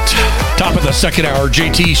right. Top of the second hour,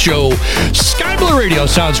 JT Show. Sky Blue Radio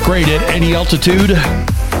sounds great at any altitude.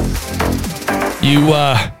 You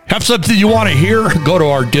have something you want to hear? Go to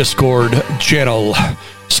our Discord channel.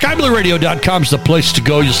 SkyBlueRadio.com is the place to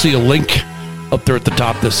go. You'll see a link up there at the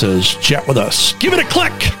top that says chat with us. Give it a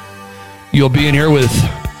click. You'll be in here with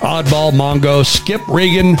Oddball, Mongo, Skip,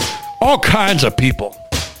 Reagan, all kinds of people.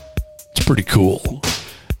 It's pretty cool.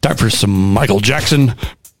 Time for some Michael Jackson.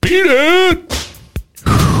 Beat it!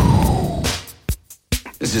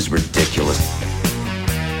 This is ridiculous.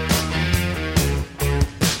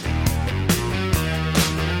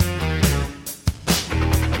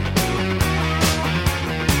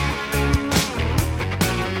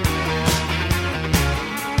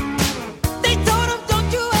 They told him,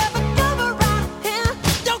 don't you ever come around here.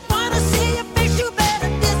 Don't wanna see your face, you better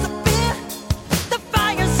disappear. The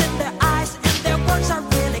fire's in their eyes and their words are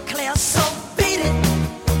really clear. So beat it,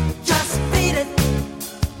 just beat it.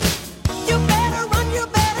 You better run, you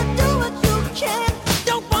better do what you can.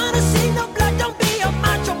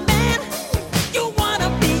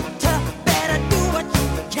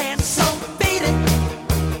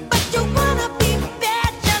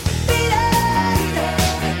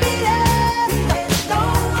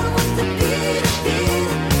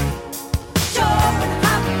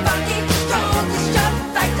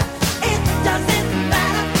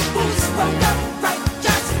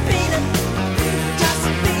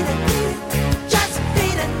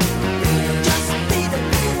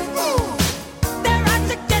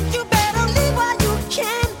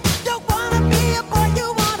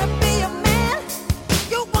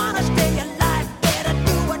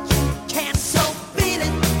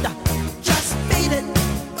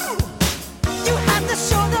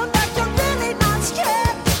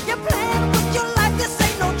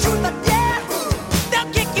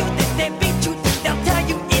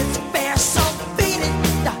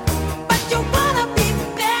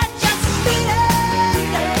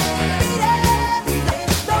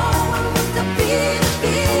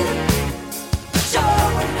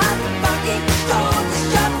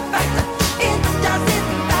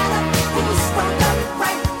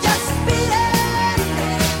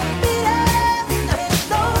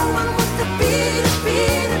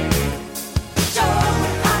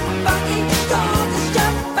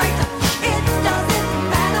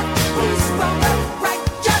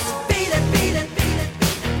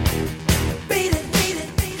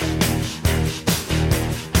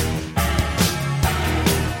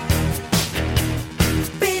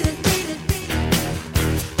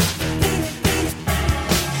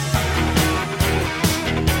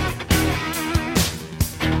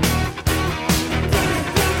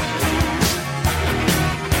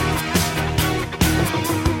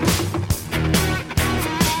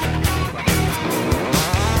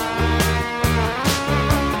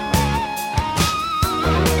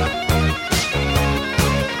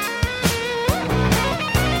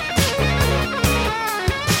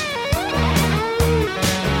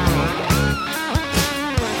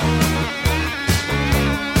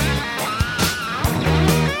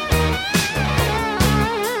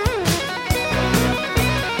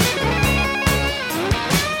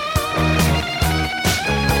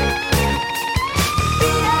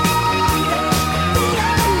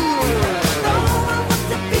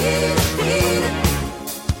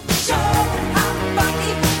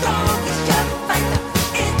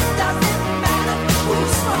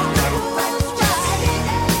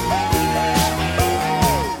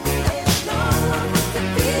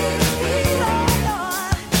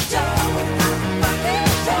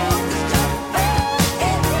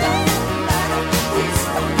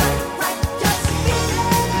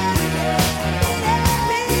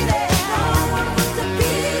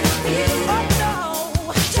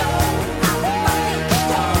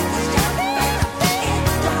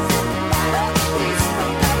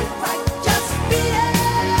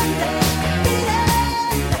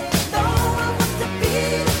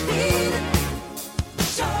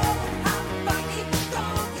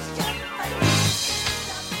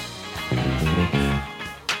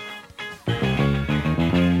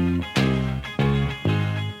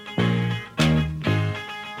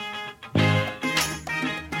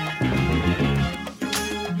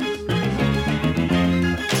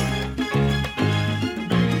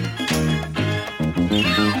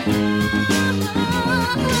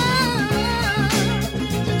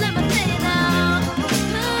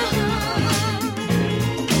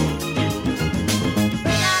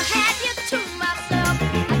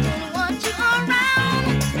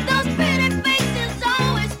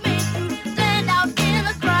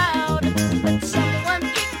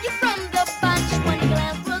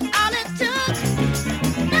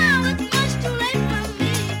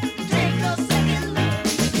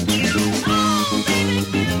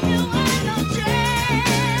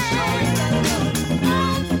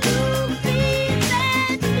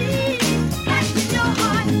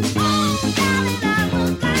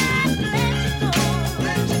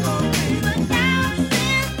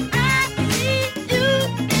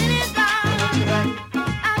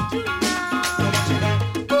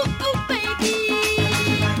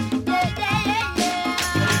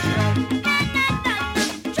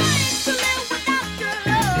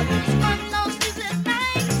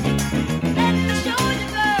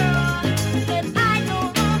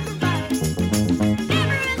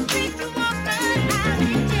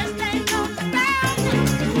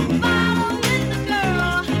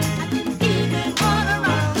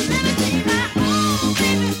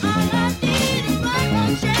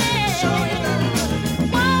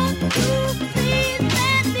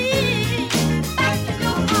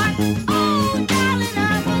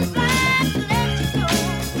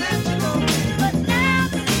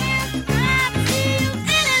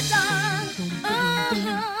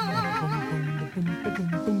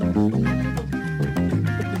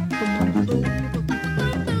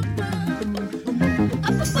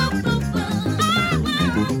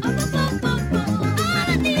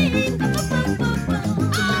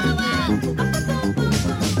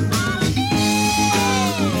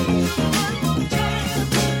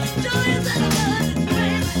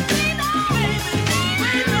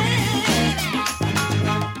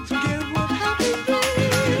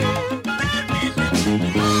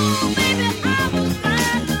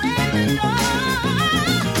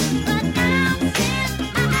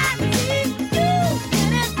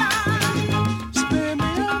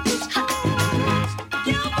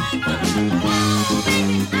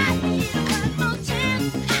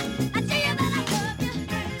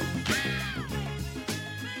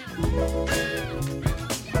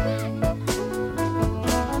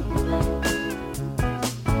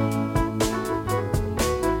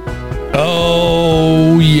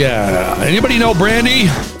 Oh, yeah. Anybody know Brandy?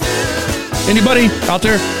 Anybody out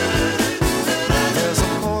there? There's a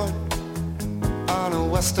port on a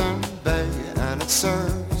western bay, and it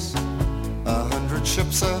serves 100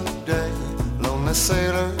 ships a day. Lonely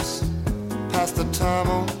sailors pass the time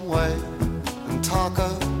away and talk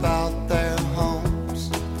about their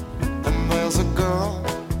homes. And there's a girl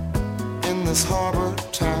in this harbor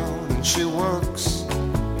town, and she works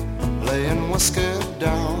laying whiskey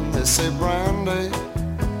down. They say, Brandy,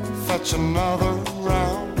 fetch another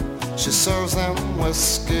round. She serves them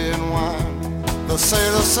whiskey and wine. They'll say,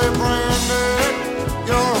 Brandy,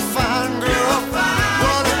 you're a fine girl.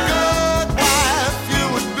 What a good wife you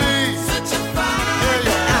would be. Such a fine. Yeah,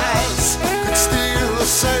 your eyes could steal a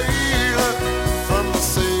sailor from the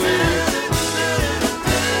sea.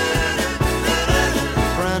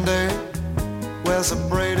 Brandy wears a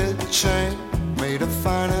braided chain made of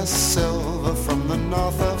finest silver from the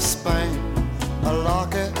north of Spain. A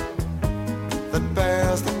locket that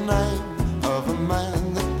bears the name of a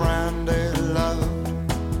man that Brandy loved.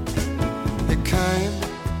 He came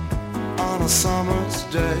on a summer's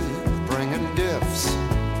day, bringing gifts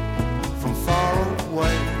from far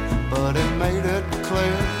away, but he made it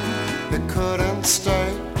clear he couldn't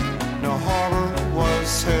stay. No harbor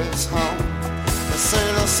was his home. The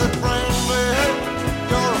sailor said, Brandy,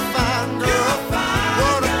 you're a fine girl.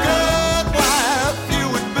 What a good wife you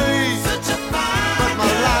would be. Such a fine. But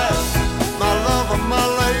my life, my love, and my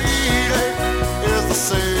lady is the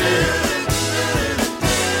sea.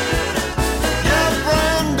 Yeah,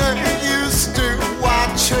 Brandy used to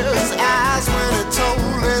watch his eyes when he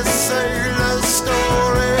told his sailor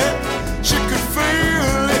story. She could feel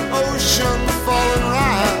the ocean fall and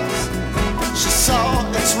rise. She saw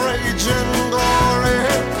its raging glory.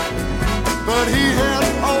 But he had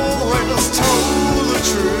always told the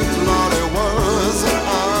truth. Lord, he was an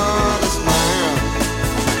honest man.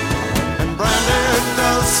 And Brandy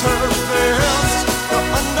does her best to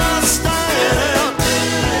understand.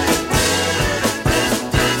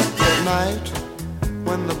 At night,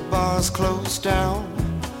 when the bars close down,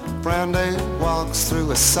 Brandy walks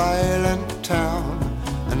through a silent town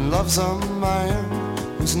and loves a man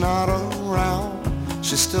who's not around.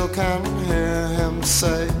 She still can hear him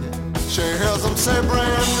say, she hears him say,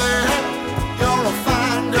 Brandy, You're a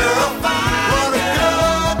fine girl. What a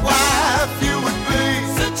good wife you would be.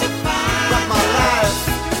 Such a fine. But my life,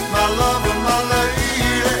 my love, and my lady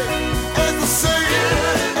is the sea.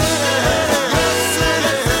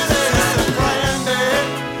 Brandy,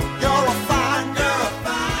 you're a fine girl.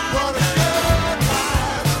 What a good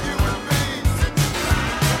wife you would be.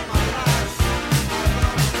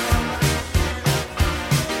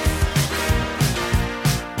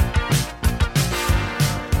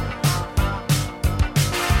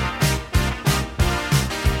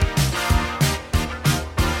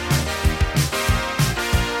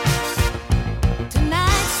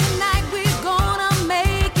 Tonight we're gonna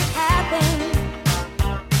make it happen.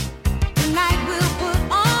 Tonight we'll put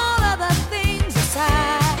all other things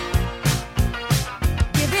aside.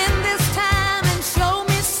 Give in this time and show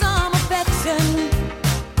me some affection.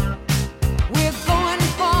 We're going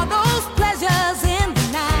for those pleasures in the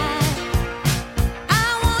night.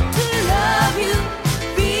 I want to love you,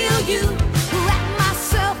 feel you, wrap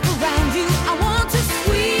myself around you. I want to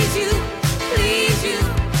squeeze you, please you.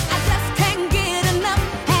 I just can't get enough.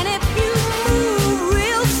 And if you move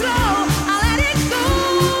real slow, I'll let it go.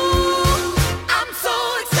 I'm so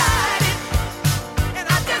excited, and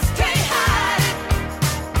I just can't hide it.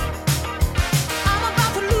 I'm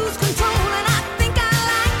about to lose control, and I think I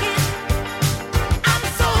like it. I'm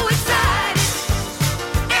so excited,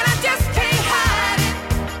 and I just can't hide it.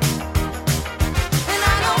 And I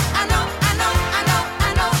know,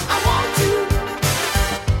 I want you.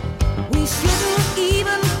 We shouldn't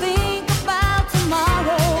even think about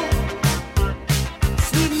tomorrow.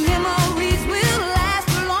 Sweet memories will last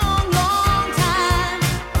a long, long time.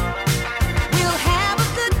 We'll have a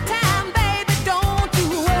good time, baby, don't you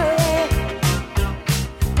worry.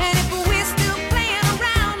 And if we're still playing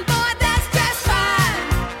around, boy, that's just fine.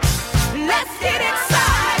 Let's get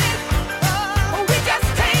excited. We just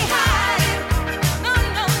can't hide it. No.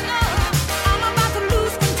 I'm about to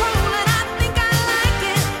lose control, and I think I like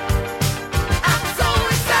it. I'm so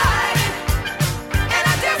excited, and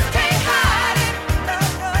I just can't hide it.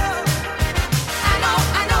 I know, I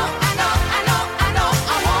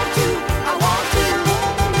want you.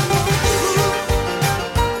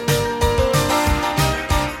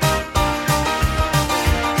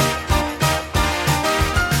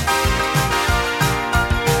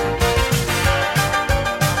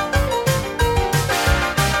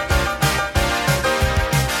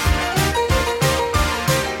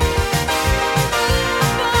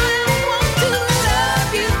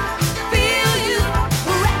 Love you, feel you,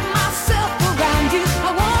 wrap myself around you. I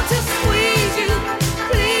want to squeeze you,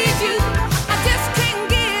 please you. I just can't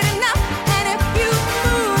get enough. And if you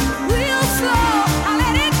move real slow, I'll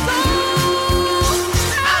let it go.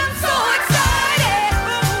 I'm so excited,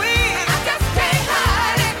 I just can't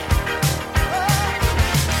hide it.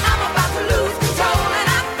 I'm about to lose control, and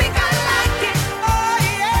I think I like it. Oh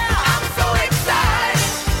yeah, I'm so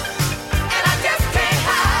excited, and I just can't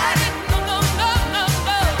hide it. No.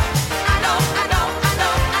 I know,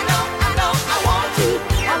 I want you.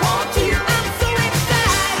 I'm so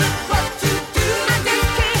excited, what you do, I just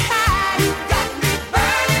can't hide. You got me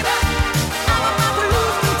burning up. I'm about to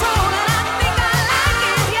lose control, and I think I like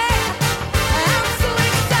it, yeah. I'm so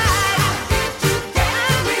excited, you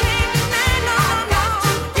got me, I know I've got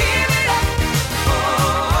to give it up. I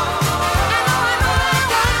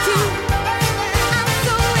want you. I'm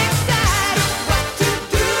so excited, what you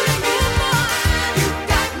do to me, boy. You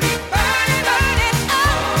got me burning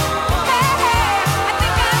up.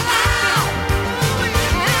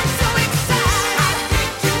 I'm so excited,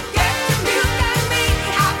 you get to me,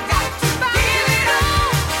 I've got to give it up.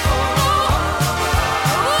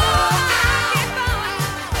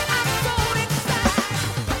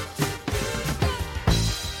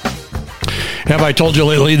 Have I told you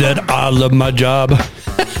lately that I love my job?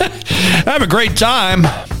 Have a great time.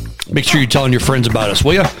 Make sure you're telling your friends about us,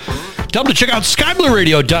 will you? Tell them to check out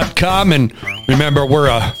skyblueradio.com. And remember, we're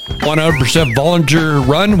a 100% volunteer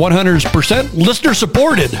run, 100% listener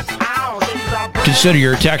supported. Consider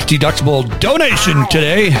your tax-deductible donation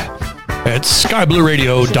today at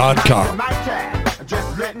skyblueradio.com.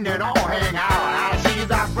 Just letting it all hang out. She's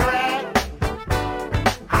a friend.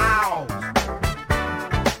 How?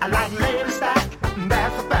 I like lady stack,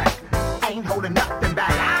 that's a fact. Ain't holding nothing back.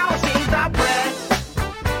 How? She's a friend.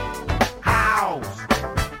 How?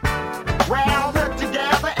 Well, put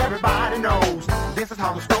together, everybody knows this is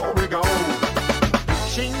how the story goes.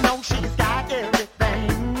 She knows she's got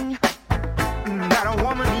everything that a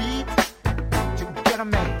woman needs to get a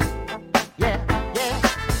man. Yeah.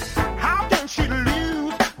 How can she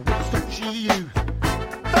lose with the suit she used?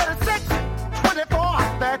 36, 24,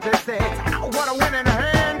 36. What a winning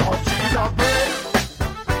hand, 'cause she's a bitch.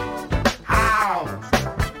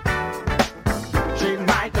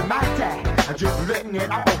 letting it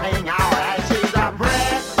all hang out. And she's a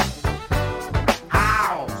brick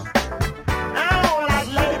house. Oh, like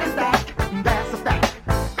ladies that's a fact.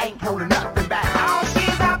 Ain't holding nothing back. Oh,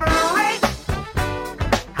 she's a brick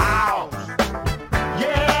house.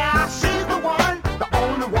 Yeah, she's the one, the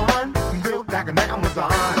only one, built like an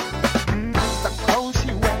Amazon. The clothes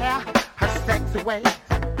she wear, her sexy ways,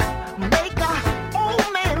 make a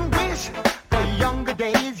old man wish for younger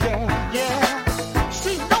days. Yeah, yeah.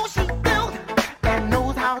 She knows she's built and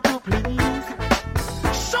knows how to please.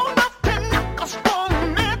 Show enough can knock a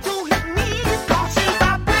strong man to his knees. 'Cause she's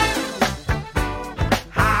a brick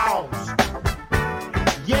house.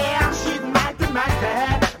 Yeah, she's mighty, mighty,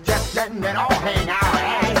 just letting it all hang out.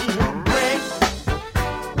 Hey, brick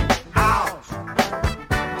house.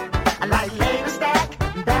 I like lady stack,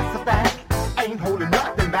 that's a fact. Ain't holding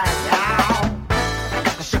nothing back now.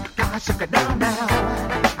 Shake it down now.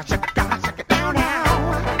 Shake it down now. Shake it down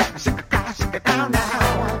now. Shake it down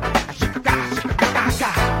now. Shake it down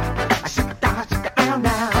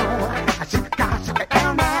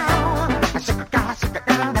now. Shake it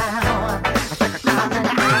down now. Shake it down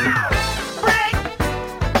now. Brick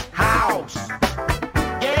house.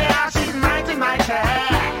 Yeah, she's mighty, mighty.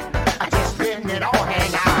 I just letting it all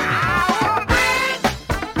hang out. Brick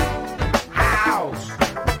house.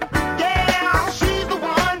 Yeah, she's the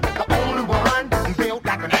one, the only one, built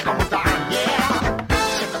like an Amazon. Yeah.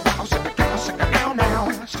 Shake it down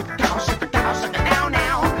now. Shake it down now. Shake it down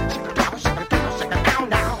now. Shake it down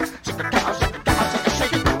now. Shake it down now.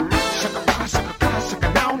 Shake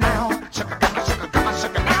it down now. Shake it now.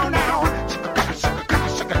 Shake it down now. Shake it now.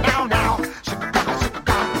 Shake it now.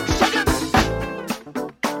 Shake it.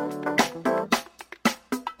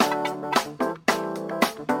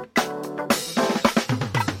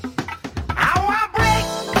 Our brick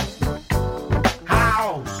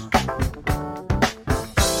house.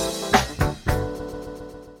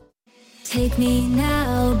 Take me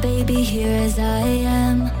now, baby, here as I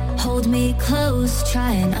am. Hold me close,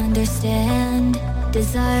 try and understand.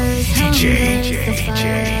 Desire is hunger, is the fire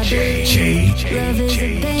I breathe. Love is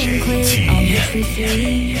a banquet on which we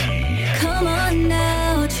feed. Come on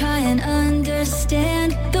now, try and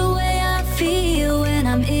understand the way I feel when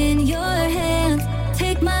I'm in your hands.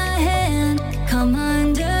 Take my hand, come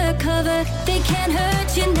undercover. They can't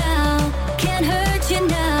hurt you now, can't hurt you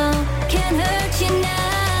now, can't hurt you now.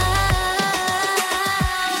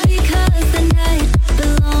 Because the night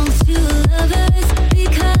belongs to lovers.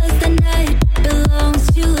 Because the night belongs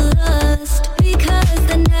to lust. Because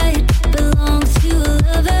the night belongs to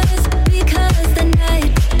lovers. Because the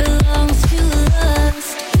night belongs to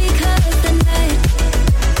lust. Because the night.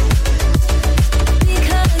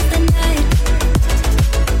 Because the night.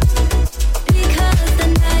 Because the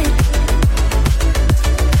night.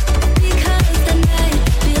 Because the night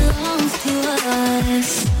belongs to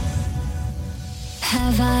us.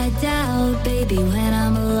 Have I doubt, baby, when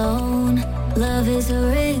I'm alone? Love is a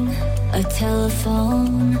ring, a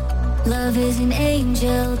telephone. Love is an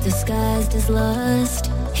angel disguised as lust.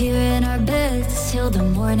 Here in our beds till the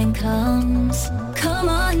morning comes. Come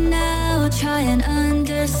on now, try and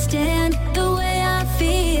understand the way I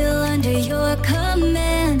feel under your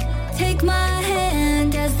command. Take my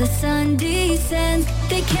hand as the sun descends.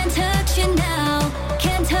 They can't touch you now,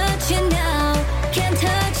 can't touch you now, can't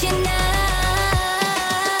touch you now.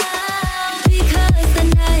 Because the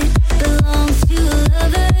night belongs to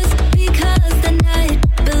lovers. Because the night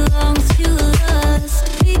belongs to lust.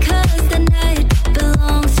 Because the night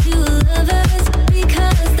belongs to lovers.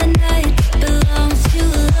 Because the night belongs to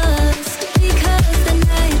lust. Because the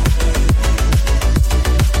night.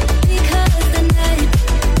 Because the night.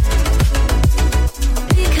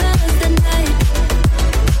 Because the night.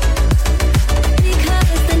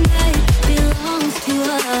 Because the night belongs to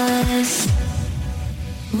us.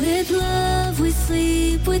 With love we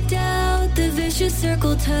sleep, with doubt the vicious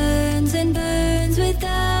circle turns and burns.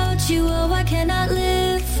 Without you, oh, I cannot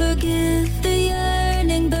live. Forgive the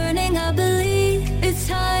yearning, burning, I believe it's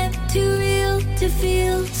time to real, to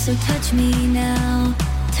feel. So touch me now,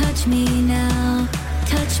 touch me now,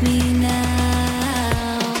 touch me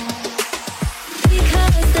now.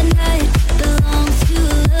 Because the night belongs to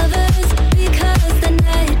lovers. Because the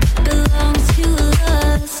night belongs to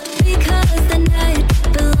lust. Because the night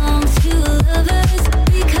belongs to lovers.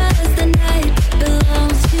 Because the night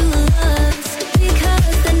belongs to lust.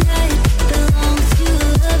 Because the night belongs to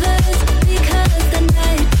lovers. Because the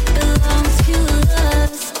night belongs to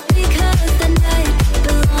lust. Because the night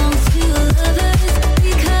belongs to lovers.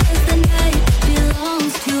 Because the night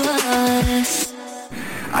belongs to us.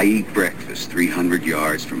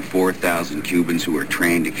 yards from 4,000 Cubans who are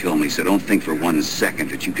trained to kill me, so don't think for 1 second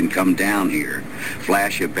that you can come down here,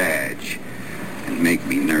 flash a badge, and make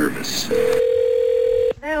me nervous.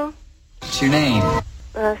 Hello. What's your name?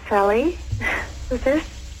 Sally. Who's this?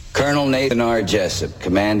 Colonel Nathan R. Jessup,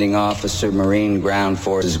 Commanding Officer, Marine Ground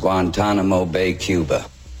Forces, Guantanamo Bay, Cuba.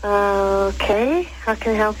 Okay. How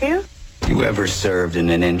can I help you? You ever served in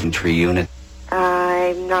an infantry unit?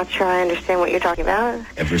 I'm not sure I understand what you're talking about.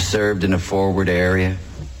 Ever served in a forward area?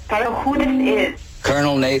 I don't know who this is.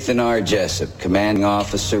 Colonel Nathan R. Jessup, Commanding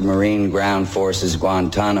Officer, Marine Ground Forces,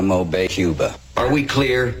 Guantanamo Bay, Cuba. Are we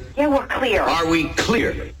clear? Yeah, we're clear. Are we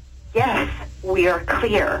clear? Yes, we are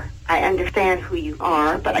clear. I understand who you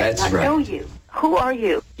are, but That's I do not right. know you. Who are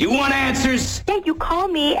you? You want answers? Yeah, you call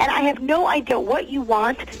me, and I have no idea what you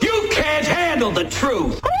want. You can't handle the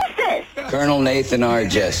truth! Who is this? Colonel Nathan R.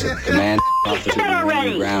 Jessup, Commanding Officer,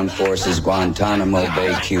 Marine Ground Forces, Guantanamo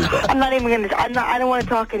Bay, Cuba. I'm not even going to... I don't want to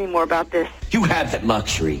talk anymore about this. You have that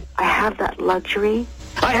luxury. I have that luxury?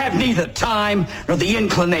 I have neither time nor the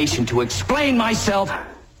inclination to explain myself.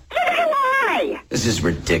 Why? This is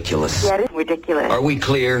ridiculous. Yeah, it is ridiculous. Are we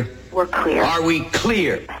clear? We're clear. Are we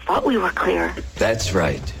clear? I thought we were clear. That's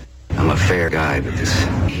right. I'm a fair guy, but this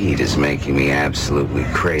heat is making me absolutely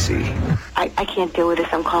crazy. I can't deal with this.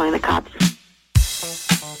 I'm calling the cops.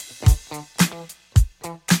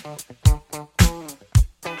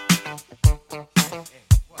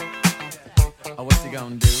 Oh, what you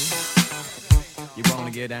gonna do? You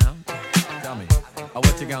wanna get down? Tell me. Oh,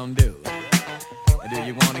 what you gonna do? Do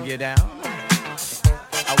you wanna get down?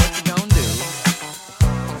 Oh, what you gonna do?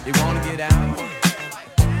 You wanna get down?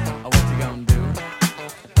 Oh, what you gonna do?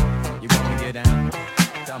 You wanna get down?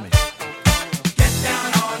 Tell me. Get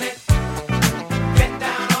down on it. Get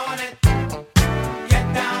down on it.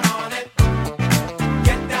 Get down on it.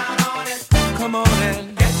 Get down on it. Come on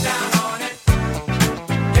in. Get down on it.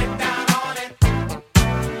 Get down on it.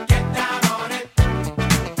 Get down on it.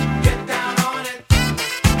 Get down on it.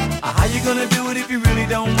 How you gonna do it if you really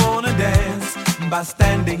don't wanna dance? By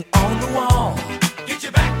standing on the wall. Get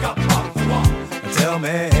your back up off the wall. Tell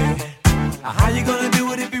me, how you gonna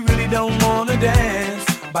do it if you really don't wanna dance?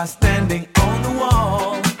 By standing on the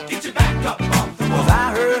wall. Get your back up off the wall. 'Cause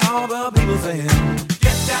I heard all the people saying,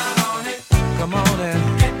 get down on it. Come on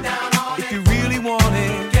and get down on it. If you really want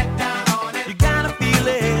it, get down on it. You gotta feel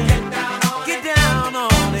it. Get down on it. Get down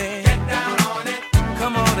on it. Get down on it.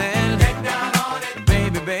 Come on and get down on it.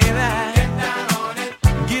 Baby, baby. Get down on it.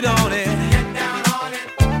 Get on it. Get down on it.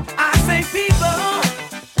 I say people.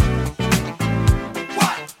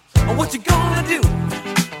 What you gonna do?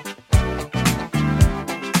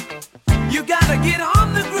 You gotta get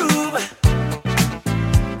on the groove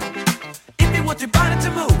if you want your body to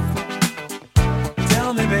move.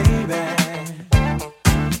 Tell me, baby,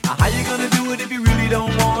 how you gonna do it if you really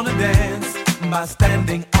don't wanna dance? By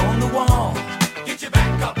standing on the wall. Get your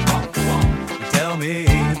back up off the wall. Tell me,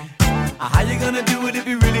 how you gonna do it if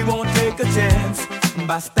you really won't take a chance?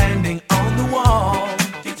 By standing on the wall.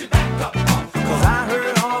 Get your back up off the wall. 'Cause I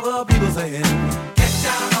heard all the people saying, get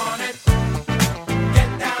down on it. Get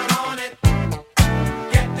down on it.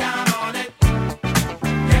 Get down on it.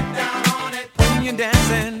 Get down on it. When you're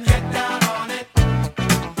dancing, get down on it.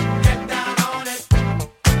 Get down on it.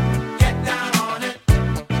 Get down on it.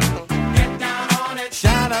 Get down on it.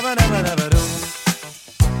 Sha-da-ba-da-ba-da-ba-doo.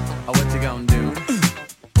 Oh, what you gonna do?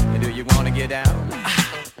 Do you wanna get down?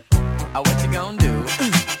 Oh, what you gonna do?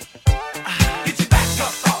 Get your back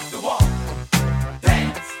up off the wall.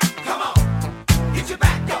 Dance, come on. Get your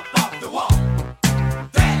back up off the wall.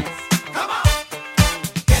 Dance, come on.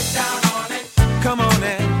 Get down on it. Come on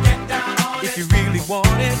and get down on it. If you really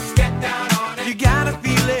want it, get down on it. You gotta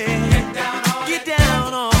feel it. Get down on it. Get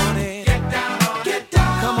down on it. Get down on it. Get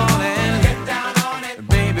down. Come on and get down on it.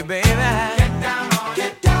 Baby, baby. Get down on it.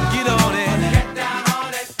 Get down. Get on it. Get down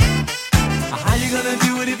on it. How you gonna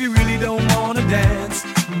do it if you really don't wanna dance?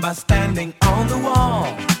 By standing on the wall.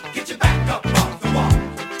 Get your back up off the wall.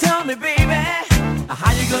 Tell me, baby,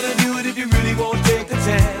 how you gonna do it if you really won't take a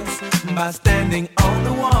chance? By standing on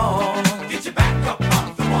the wall. Get your back up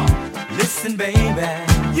off the wall. Listen, baby,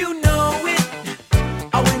 you know it.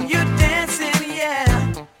 Oh, when you're dancing, yeah,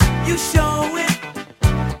 you show it.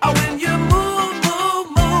 Oh, when you move, move,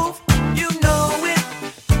 move, you know it.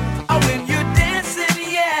 Oh, when you're dancing,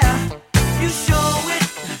 yeah, you show it.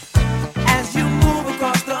 As you move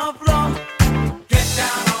across the floor, get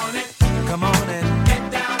down on it. Come on and get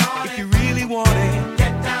down on it. If you really want it,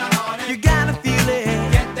 get down on it. You gotta feel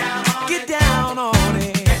it. Get down on it. Get down on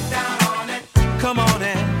it. Get down on it. Come on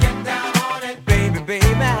and get down on it. Baby, baby.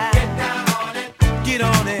 Get down on it. Get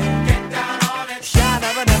on it. Get down on it.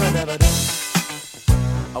 Sha-da-ba-da-ba-da-ba-da.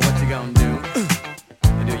 gonna do?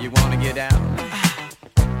 Do you wanna get down?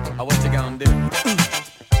 Or what you gonna do?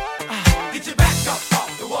 Get your back up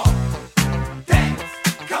off the wall. Dance,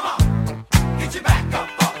 come on. Get your back up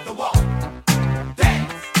off the wall.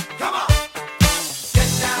 Dance, come on. Get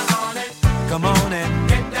down on it. Come on and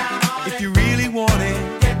Get down on it. if you really want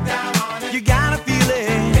it, Get down on it. you gotta feel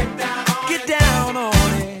it. Get down on Get it. down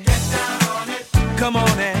on it. Get down on it. Come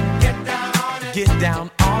on and Get down on it. get down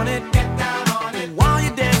on it Get down on it. while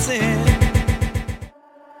you're dancing.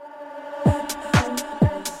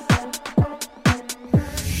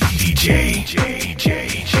 DJ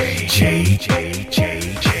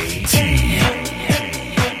T.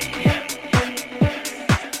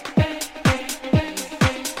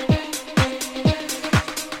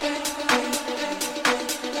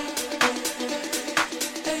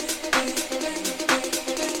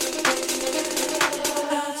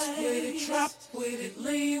 Bounce with it, drop with it,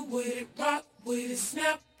 lean with it, rock with it,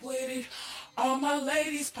 snap with it. All my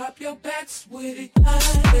ladies, pop your backs with it.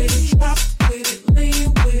 Bounce with it, drop with it,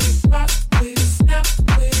 lean with it, rock with it, snap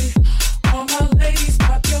with it. All my ladies,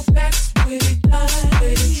 pop your backs with it. Bounce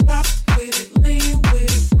with it, drop with it, lean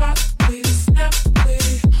with it, rock with it, snap with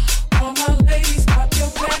it. All my ladies, pop your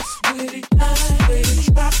backs with it. Bounce with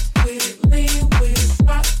it, drop with it, lean with it,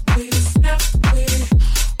 rock with it, snap with it.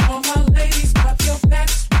 All my ladies, pop your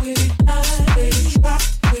backs with it. Bounce with it, drop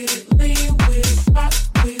with it, lean with it, rock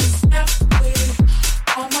with it, snap with it.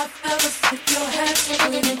 All my fellas, put your hands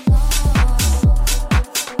with it.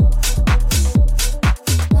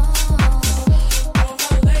 All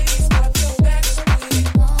my ladies, pop your backs with it.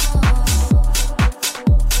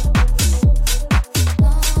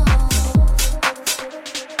 With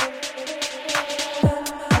it,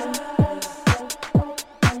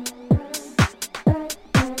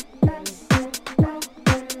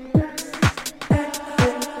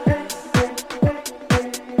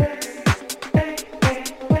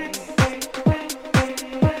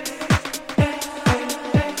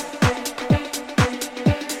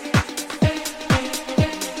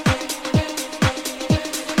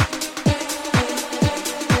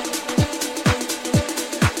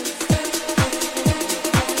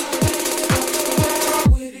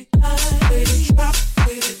 with it, drop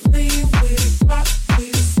with it, lean with it, rock with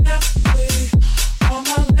it, snap with it. All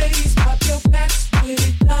my ladies, pop your backs with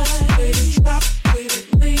it. With it, drop with it,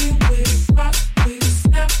 lean with it, rock with it,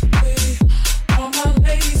 snap with it. All my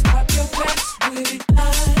ladies, pop your backs with it.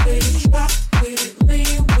 With it, drop with it,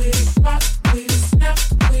 lean with it, rock with it, snap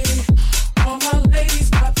with it. All my ladies,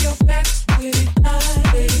 pop your backs with it.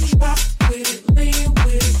 With it, drop with it, lean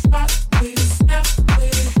with it, rock with it, snap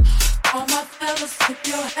with it. All my fellas, put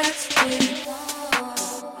your hands with it.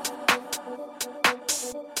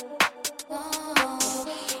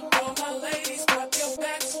 All my ladies, pop your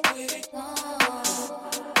backs with it.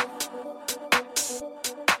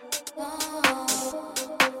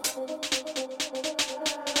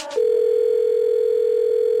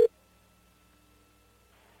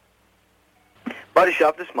 Body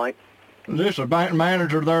shop, this is Mike. This is bank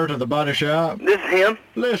manager there to the body shop. This is him.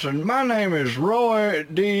 Listen, my name is Roy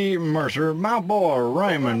D. Mercer. My boy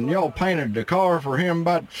Raymond, y'all painted the car for him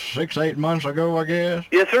about 6-8 months ago, I guess.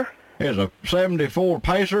 Yes, sir. It's a 74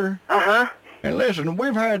 Pacer. Uh-huh. And listen,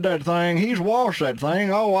 we've had that thing. He's washed that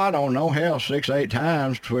thing, I don't know, hell, 6-8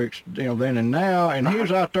 times twixt, then and now. And he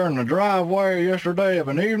was out there in the driveway yesterday of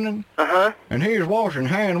an evening. Uh-huh. And he was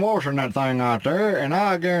hand washing that thing out there. And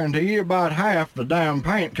I guarantee you about half the damn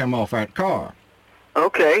paint come off that car.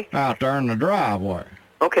 Okay. Out there in the driveway.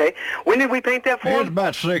 Okay. When did we paint that for It was him?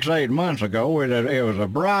 about 6-8 months ago. It was a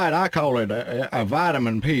bright, I call it a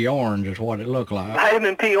vitamin P orange is what it looked like.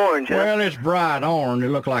 Vitamin P orange, huh? Well, it's bright orange. It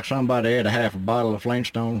looked like somebody had a half a bottle of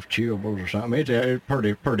Flintstones chewables or something. It's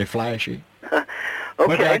pretty flashy. Okay.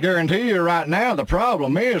 But I guarantee you right now, the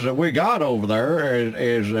problem is that we got over there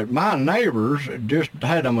is that my neighbors just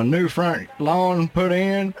had them a new front lawn put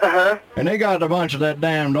in. Uh-huh. And they got a bunch of that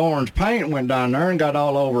damned orange paint went down there and got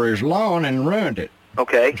all over his lawn and ruined it.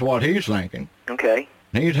 Okay. That's what he's thinking. Okay.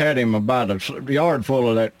 He's had him about a yard full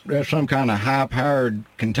of that. That's some kind of high-powered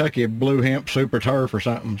Kentucky blue hemp super turf or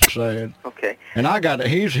something said. Okay. And I got it.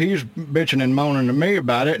 He's bitching and moaning to me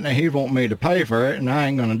about it, and he want me to pay for it, and I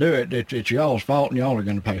ain't gonna do it. It's y'all's fault, and y'all are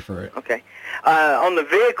gonna pay for it. Okay. On the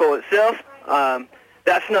vehicle itself,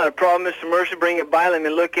 that's not a problem, Mr. Mercer. Bring it by, let me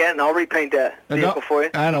look at it, and I'll repaint that vehicle for you.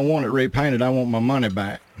 I don't want it repainted. I want my money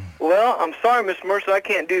back. Well, I'm sorry, Mr. Mercer. I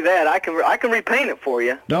can't do that. I can repaint it for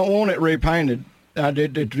you. Don't want it repainted.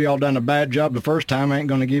 Y'all done a bad job the first time. I ain't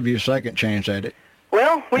gonna give you a second chance at it.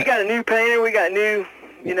 Well, we got a new painter. We got new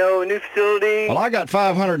you know, a new facility. Well, I got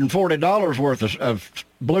 $540 worth of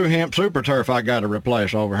blue hemp super turf I got to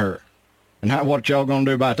replace over here. And what y'all gonna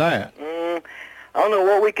do about that? I don't know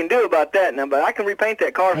what we can do about that now, but I can repaint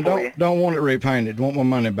that car for you. Don't want it repainted. Want my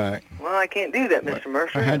money back. Well, I can't do that, Mr.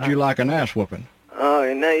 Mercer. I had you like an ass whooping. Oh,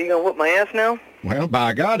 and now you gonna whoop my ass now? Well,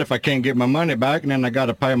 by God, if I can't get my money back, and then I got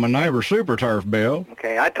to pay my neighbor's super turf bill.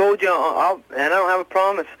 Okay, I told you, and I don't have a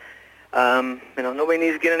promise. You know, nobody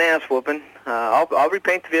needs to get an ass whooping. I'll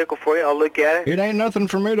repaint the vehicle for you. I'll look at it. It ain't nothing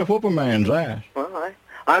for me to whoop a man's ass. Well,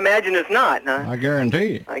 I imagine it's not. I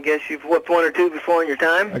guarantee you. I guess you've whooped one or two before in your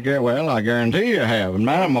time. I guarantee you have. And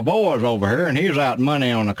man, my boy's over here, and he's out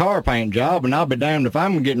money on a car paint job, and I'll be damned if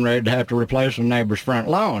I'm getting ready to have to replace a neighbor's front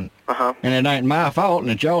lawn. Uh-huh. And it ain't my fault,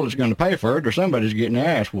 and it's y'all that's going to pay for it, or somebody's getting their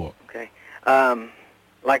ass whooped. Okay.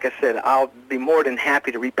 Like I said, I'll be more than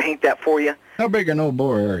happy to repaint that for you. How big an old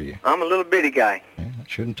boy are you? I'm a little bitty guy. Yeah, it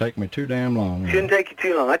shouldn't take me too damn long. Shouldn't take you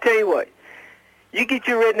too long. I tell you what. You get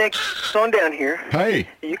your rednecks on down here. Hey.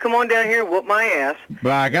 You come on down here and whoop my ass.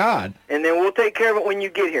 By God. And then we'll take care of it when you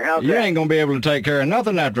get here. How's that? You ain't going to be able to take care of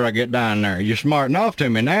nothing after I get down there. You're smarting off to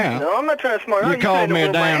me now. No, I'm not trying to smart off. You called me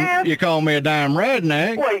a damn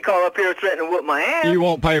redneck. Well, you call up here threatening to whoop my ass. You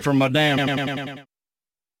won't pay for my damn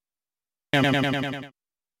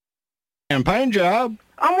paint job.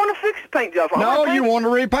 I want to fix the paint job. No, you want to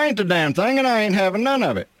repaint the damn thing, and I ain't having none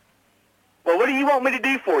of it. Well, what do you want me to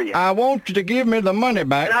do for you? I want you to give me the money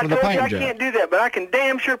back for the paint job. I can't do that, but I can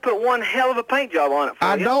damn sure put one hell of a paint job on it for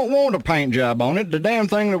you. I don't want a paint job on it. The damn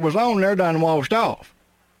thing that was on there done washed off.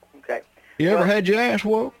 Okay. You ever had your ass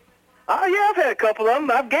whooped? Oh, yeah, I've had a couple of them.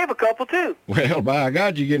 I've gave a couple, too. Well, by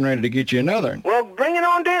God, you're getting ready to get you another. Well, bring it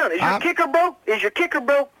on down. Is your kicker broke? Is your kicker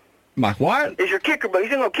broke? My what? Is your kicker broke?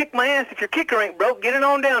 You're going to kick my ass if your kicker ain't broke. Get it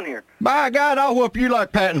on down here. By God, I'll whoop you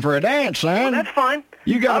like patting for a dance, son. Well, that's fine.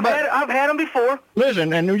 I've had them before.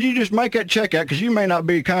 Listen, and you just make that check out, because you may not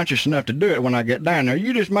be conscious enough to do it when I get down there.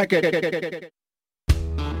 You just make that.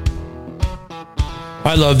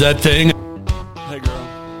 I love that thing. Hey, girl.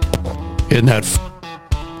 Isn't that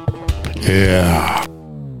yeah.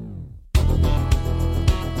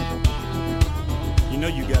 You know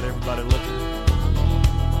you got everybody looking.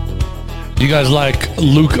 You guys like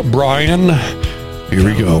Luke Bryan? Here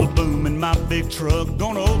we go. Boom in my big truck.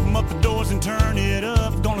 Gonna open up the doors and turn it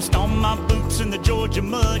up. Gonna stomp my boots in the Georgia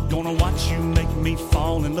mud. Gonna watch you make me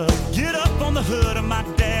fall in love. Get up on the hood of my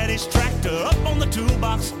daddy's tractor. Up on the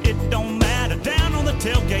toolbox, it don't matter. Down on the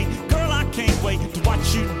tailgate, girl, I can't wait to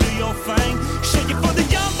watch you do your thing. Shake it for the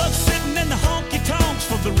young bucks sitting in the honky tonks.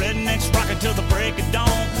 For the rednecks rocking till the break of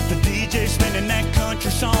dawn. The DJ spinning that country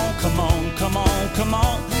song. Come on, come on, come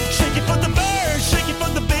on. Shake it for the birds, shake it for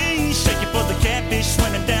the bees. Shake it for the catfish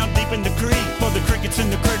swimming down deep in the creek. For the crickets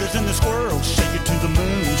and the critters and the squirrels. Shake it to the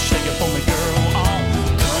moon, shake it for me, girl. Oh,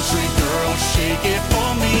 country girl, shake it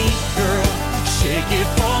for me, girl. Shake it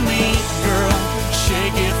for me, girl.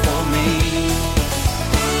 Shake it for me.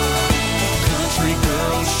 Country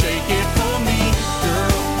girl, shake it for me,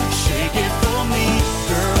 girl. Shake it for me,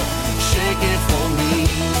 girl. Shake it for me.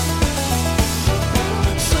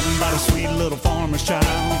 Somebody sweet little farmer's child.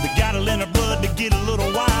 They got it in her blood to get a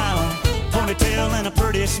little wild. Ponytail and a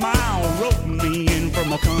pretty smile, roping me in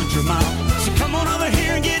from a country mile. So come on over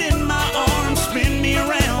here and get in my arms, spin me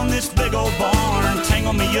around this big old barn,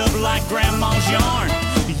 tangle me up like grandma's yarn.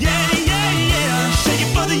 Yeah, yeah, yeah. Shake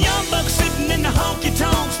it for the young bucks sitting in the honky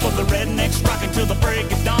tonks, for the rednecks rocking till the break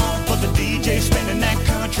of dawn, for the DJ spinning that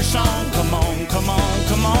country song. Come on, come on,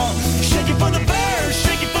 come on. Shake it for the birds,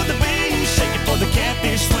 shake it for the bees, shake it for the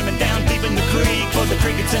catfish swimming down deep in the creek, for the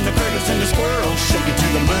crickets and the critters and the squirrels. Shake it to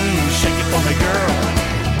the moon, shake it for me, girl.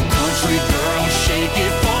 Country girl, shake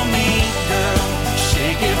it for me, girl.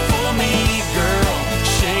 Shake it for me, girl.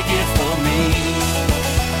 Shake it for me.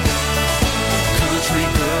 Country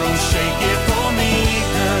girl, shake it for me,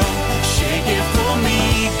 girl. Shake it for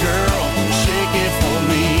me, girl. Shake it for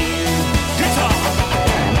me. Guitar.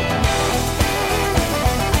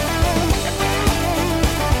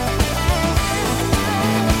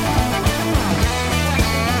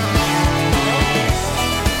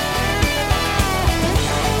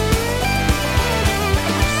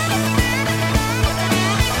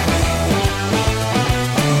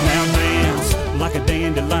 Like a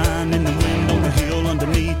dandelion in the wind on the hill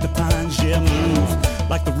underneath the pines. Yeah, move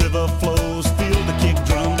like the river flows. Feel the kick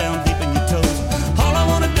drum down deep in your toes. All I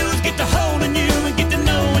wanna do is get to holding you and get to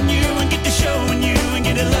knowing you and get to showing you and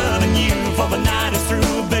get to loving you. For the night is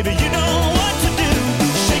through, baby, you know what to do.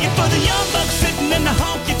 Shake it for the young bucks sitting in the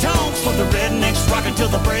honky tonks, for the rednecks rocking till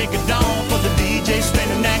the break of dawn, for the DJ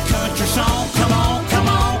spinning that country song. Come on, come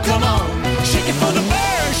on, come on. Shake it for the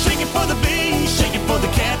birds, shake it for the bees, shake it for the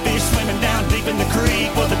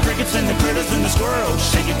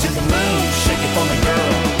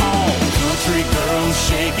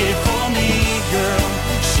Shake it for me, girl.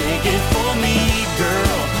 Shake it for me,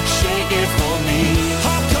 girl. Shake it for me.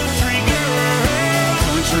 Oh, country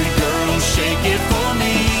girl, shake it for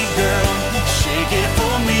me, girl. Shake it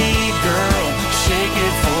for me, girl. Shake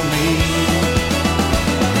it for me.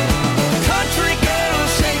 Country girl,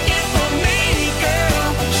 shake it for me, girl.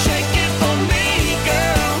 Shake it for me,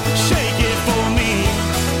 girl. Shake it for me.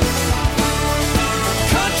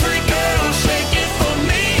 Country girl, shake it for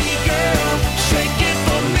me, girl. Shake it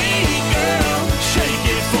for me, girl. Shake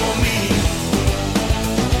it for me.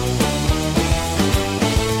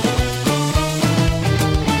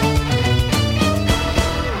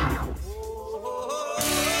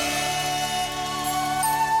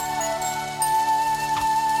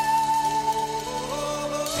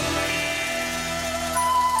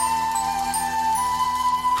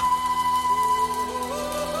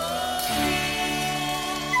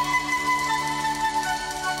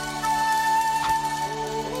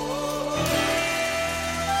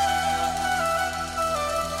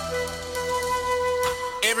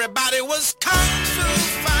 Everybody was kung fu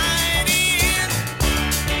fighting.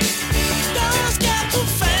 Those got too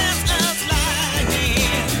fast as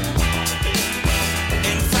lightning.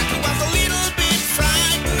 In fact, it was a little bit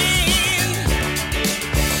frightening.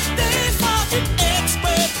 They fought with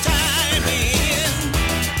expert timing.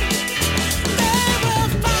 They were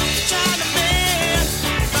from Chinaman,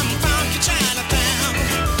 from funky Chinatown.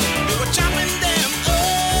 They were chopping them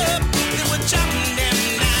up, they were chopping them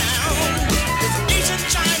down. Asian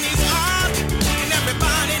Chinese art, and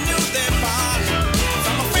everybody knew their part.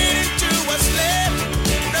 From a faded to a slip,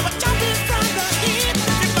 they were chopping from the hip.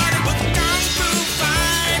 Everybody was kung fu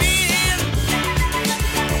fighting.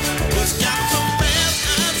 Was got so fast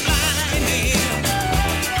as lightning.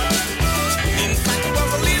 In fact, it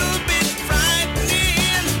was a little bit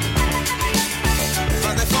frightening.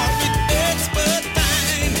 But they fought with expert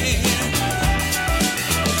timing.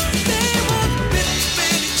 They were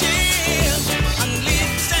Billy Jim and Lee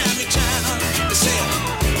Sammy Chan. They said,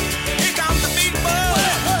 here comes the big boy,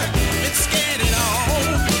 let's get it on.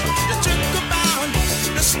 You took a bound,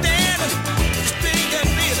 you stand, it's big and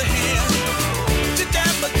really here. To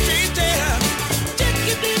demonstrate there, take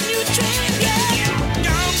it in your train, yeah.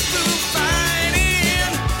 Kung fu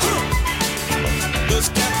fighting, those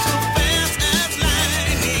cats so fast as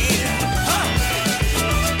lightning.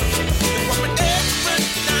 They were with expert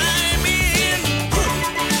timing.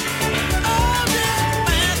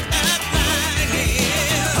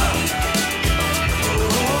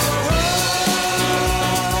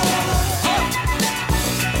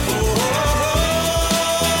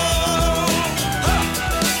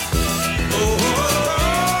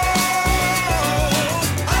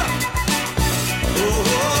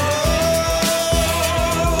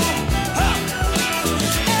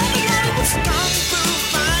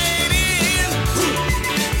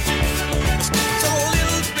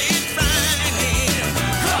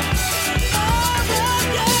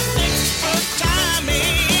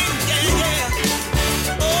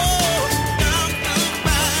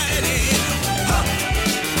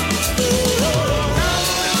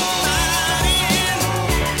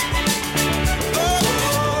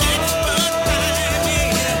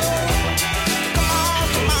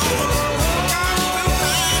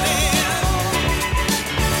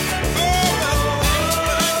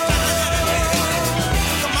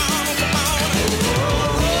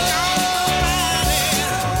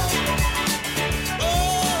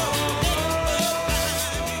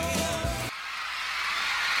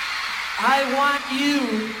 I want you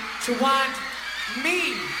to want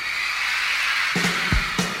me.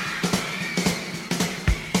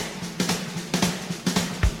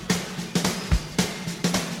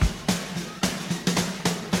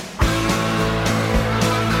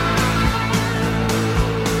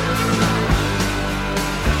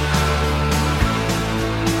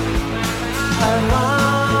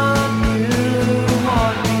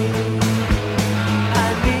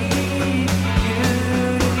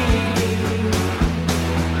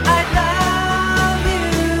 I love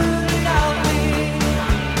you.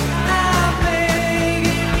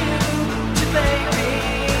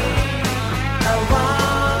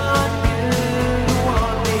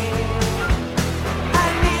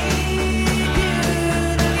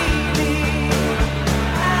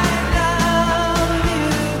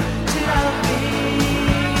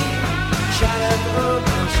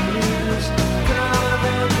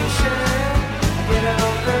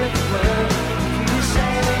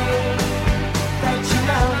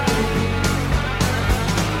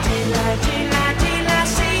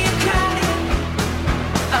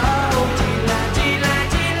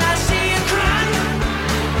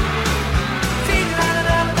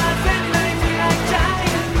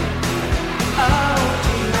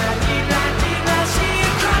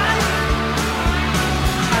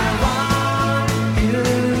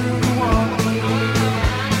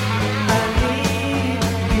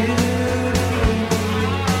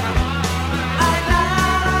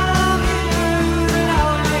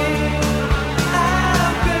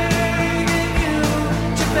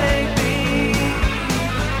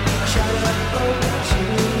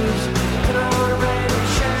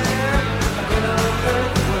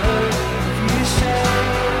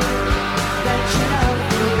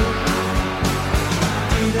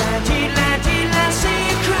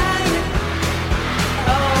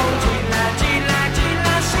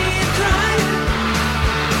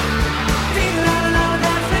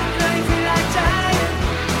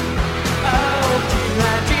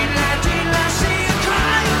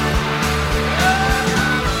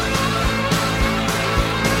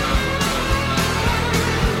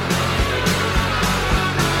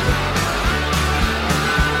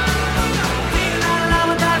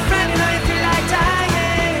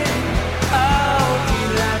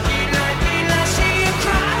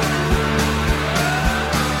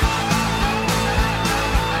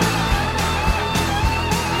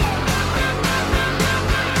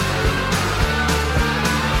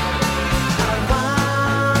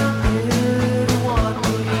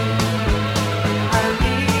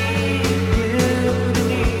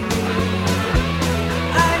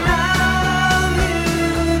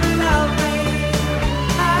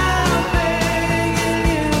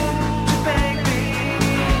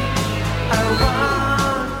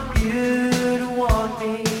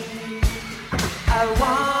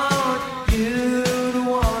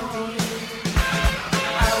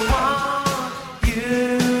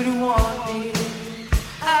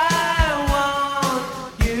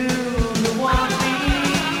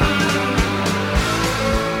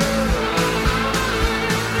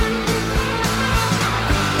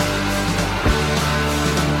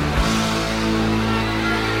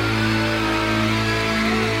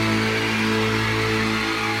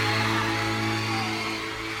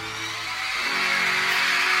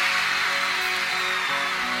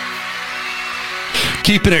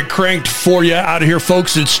 Keeping it cranked for you out of here,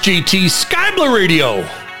 folks. It's GT Sky Blue Radio.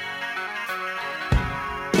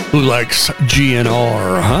 Who likes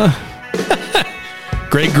GNR, huh?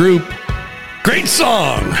 Great group. Great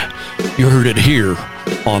song. You heard it here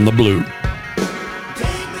on the Blue.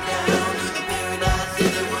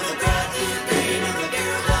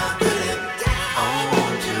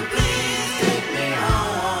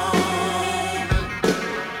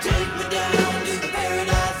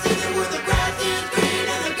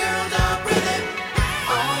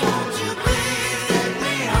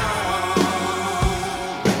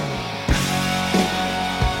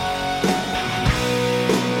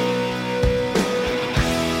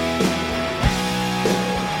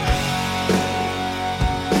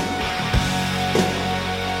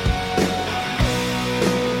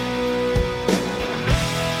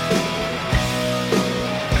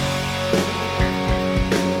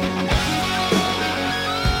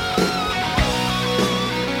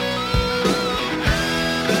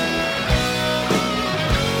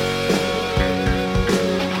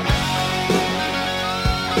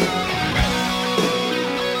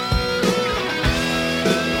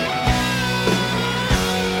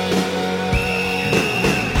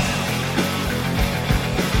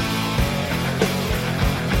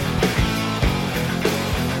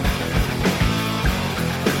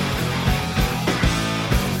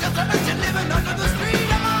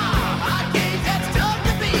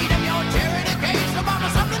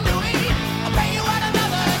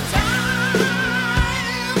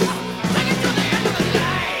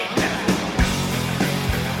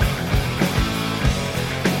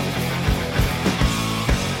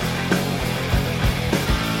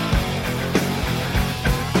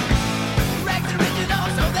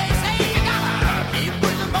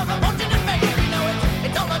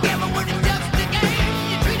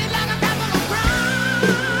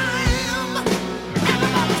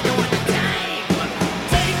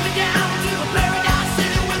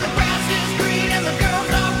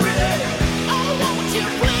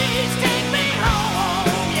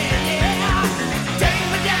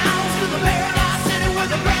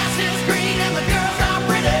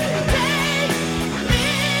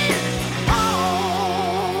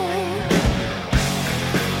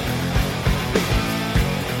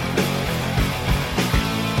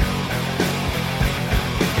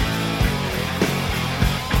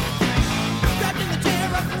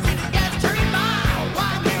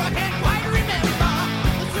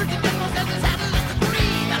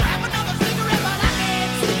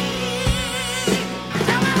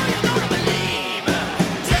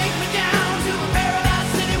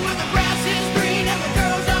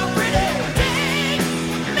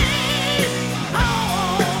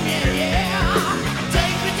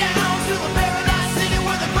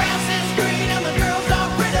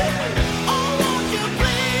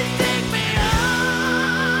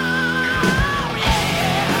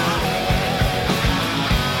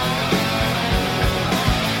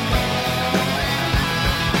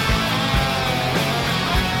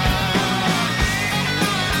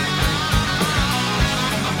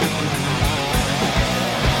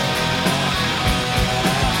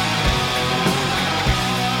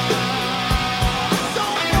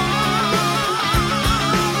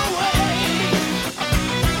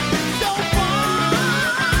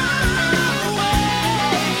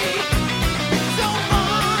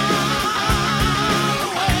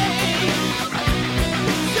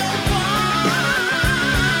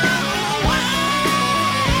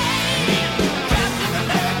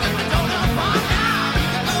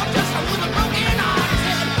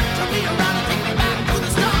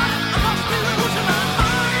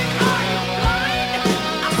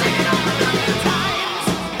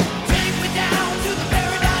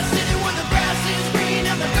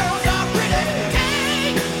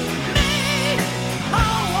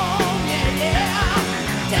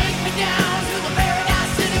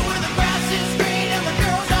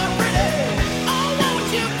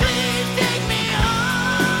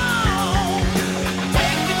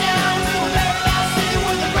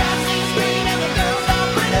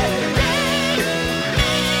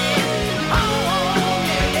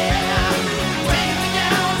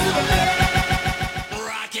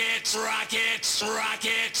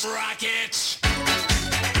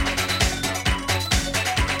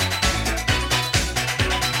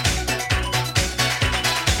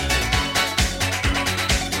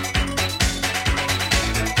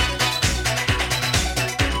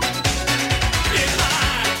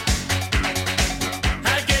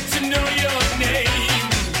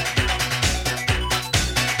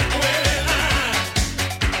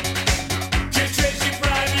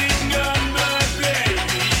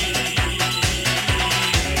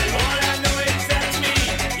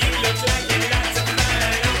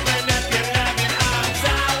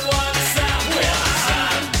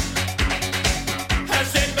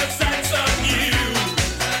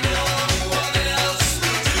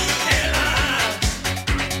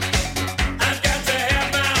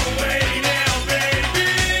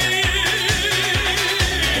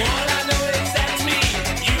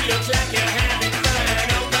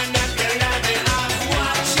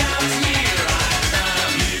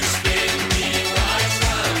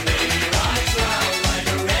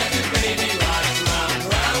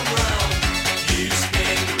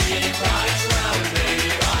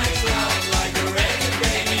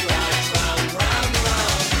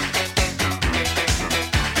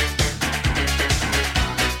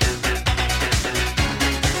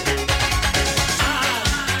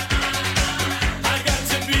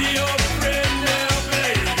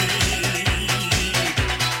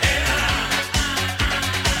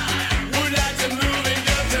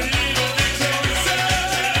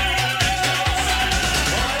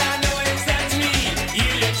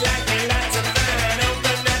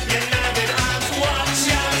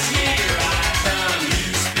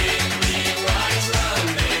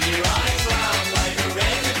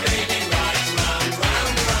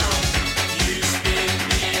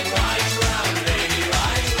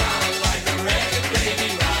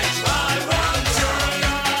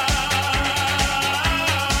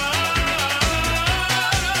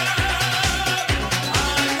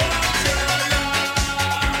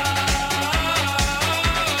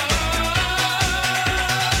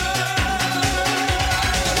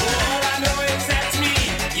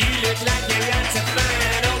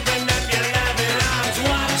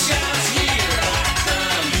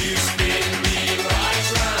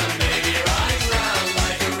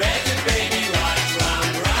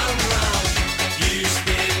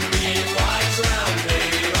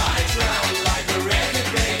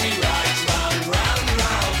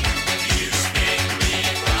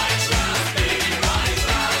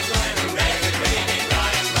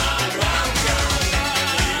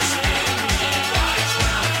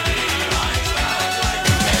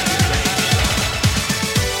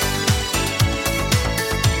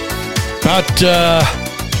 About,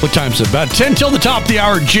 what time is it? About 10 till the top of the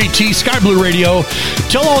hour, JT, Sky Blue Radio.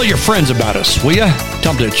 Tell all your friends about us, will ya?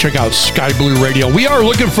 Tell them to check out Sky Blue Radio. We are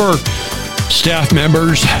looking for staff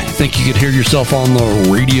members. Think you could hear yourself on the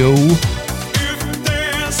radio?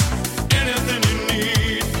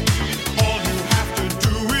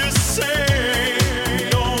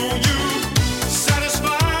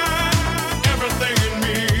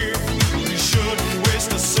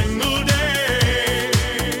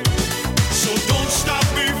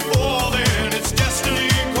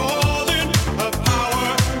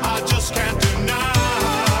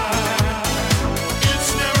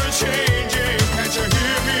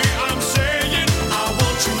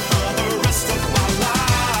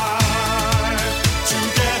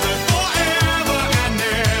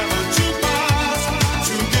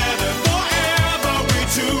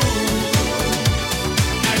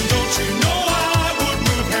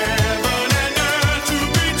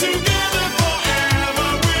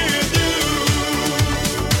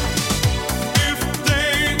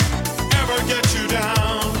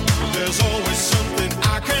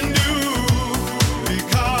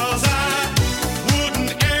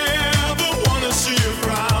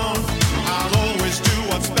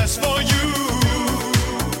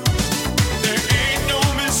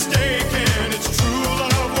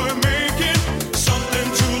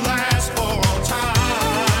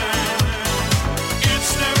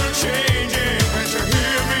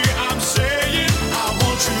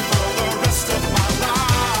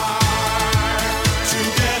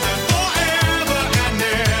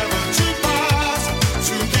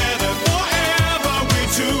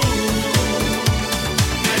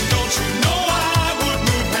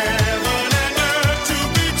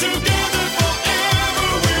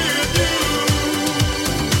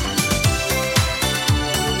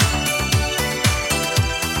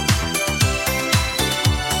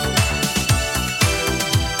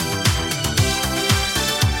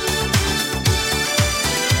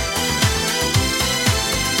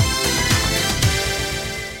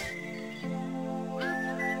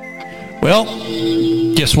 Well,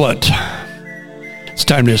 guess what? It's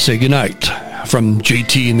time to say goodnight from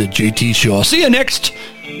JT and the JT Show. I'll see you next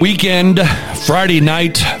weekend, Friday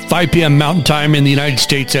night, 5 p.m. Mountain Time in the United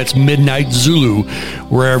States. That's Midnight Zulu,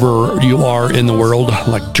 wherever you are in the world,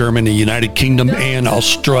 like Germany, United Kingdom, and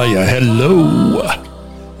Australia. Hello.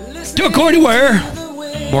 Don't go anywhere.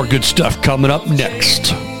 More good stuff coming up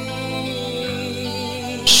next.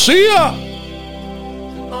 See ya.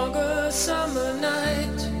 August summer night,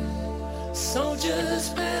 soldiers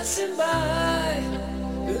passing by,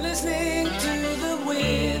 listening to the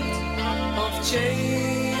wind of change.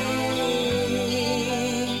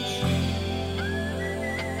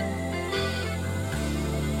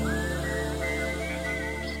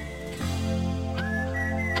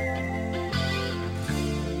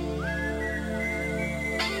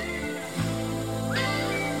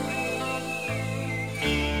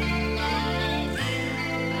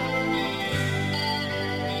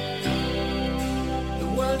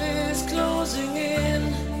 Closing in.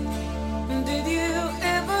 Did you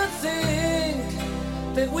ever think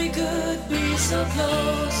that we could be so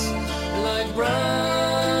close, like brothers?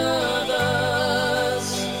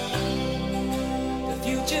 The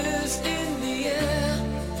future's in the air,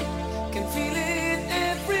 can feel it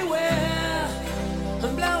everywhere.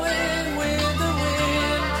 I'm blowing with the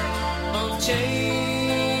wind of change.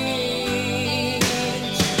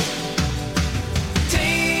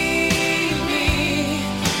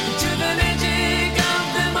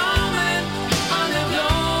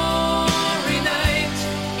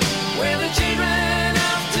 Children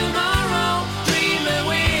of tomorrow dream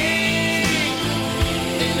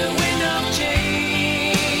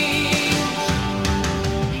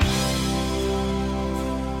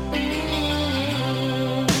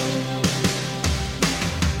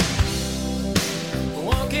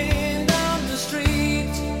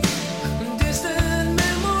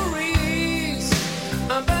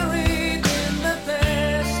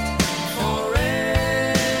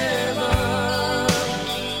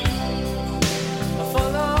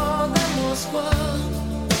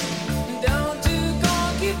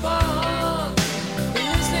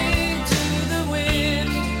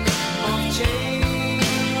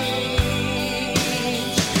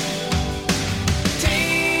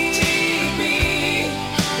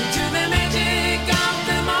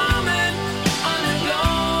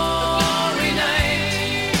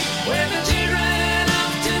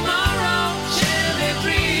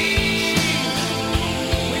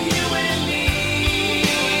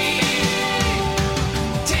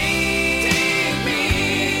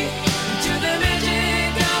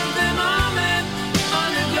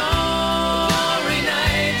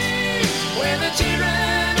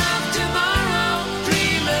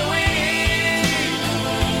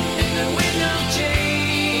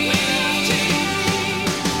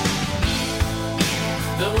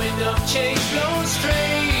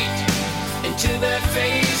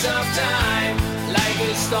phase of time, like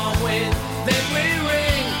a storm wind, then we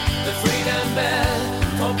ring the freedom bell.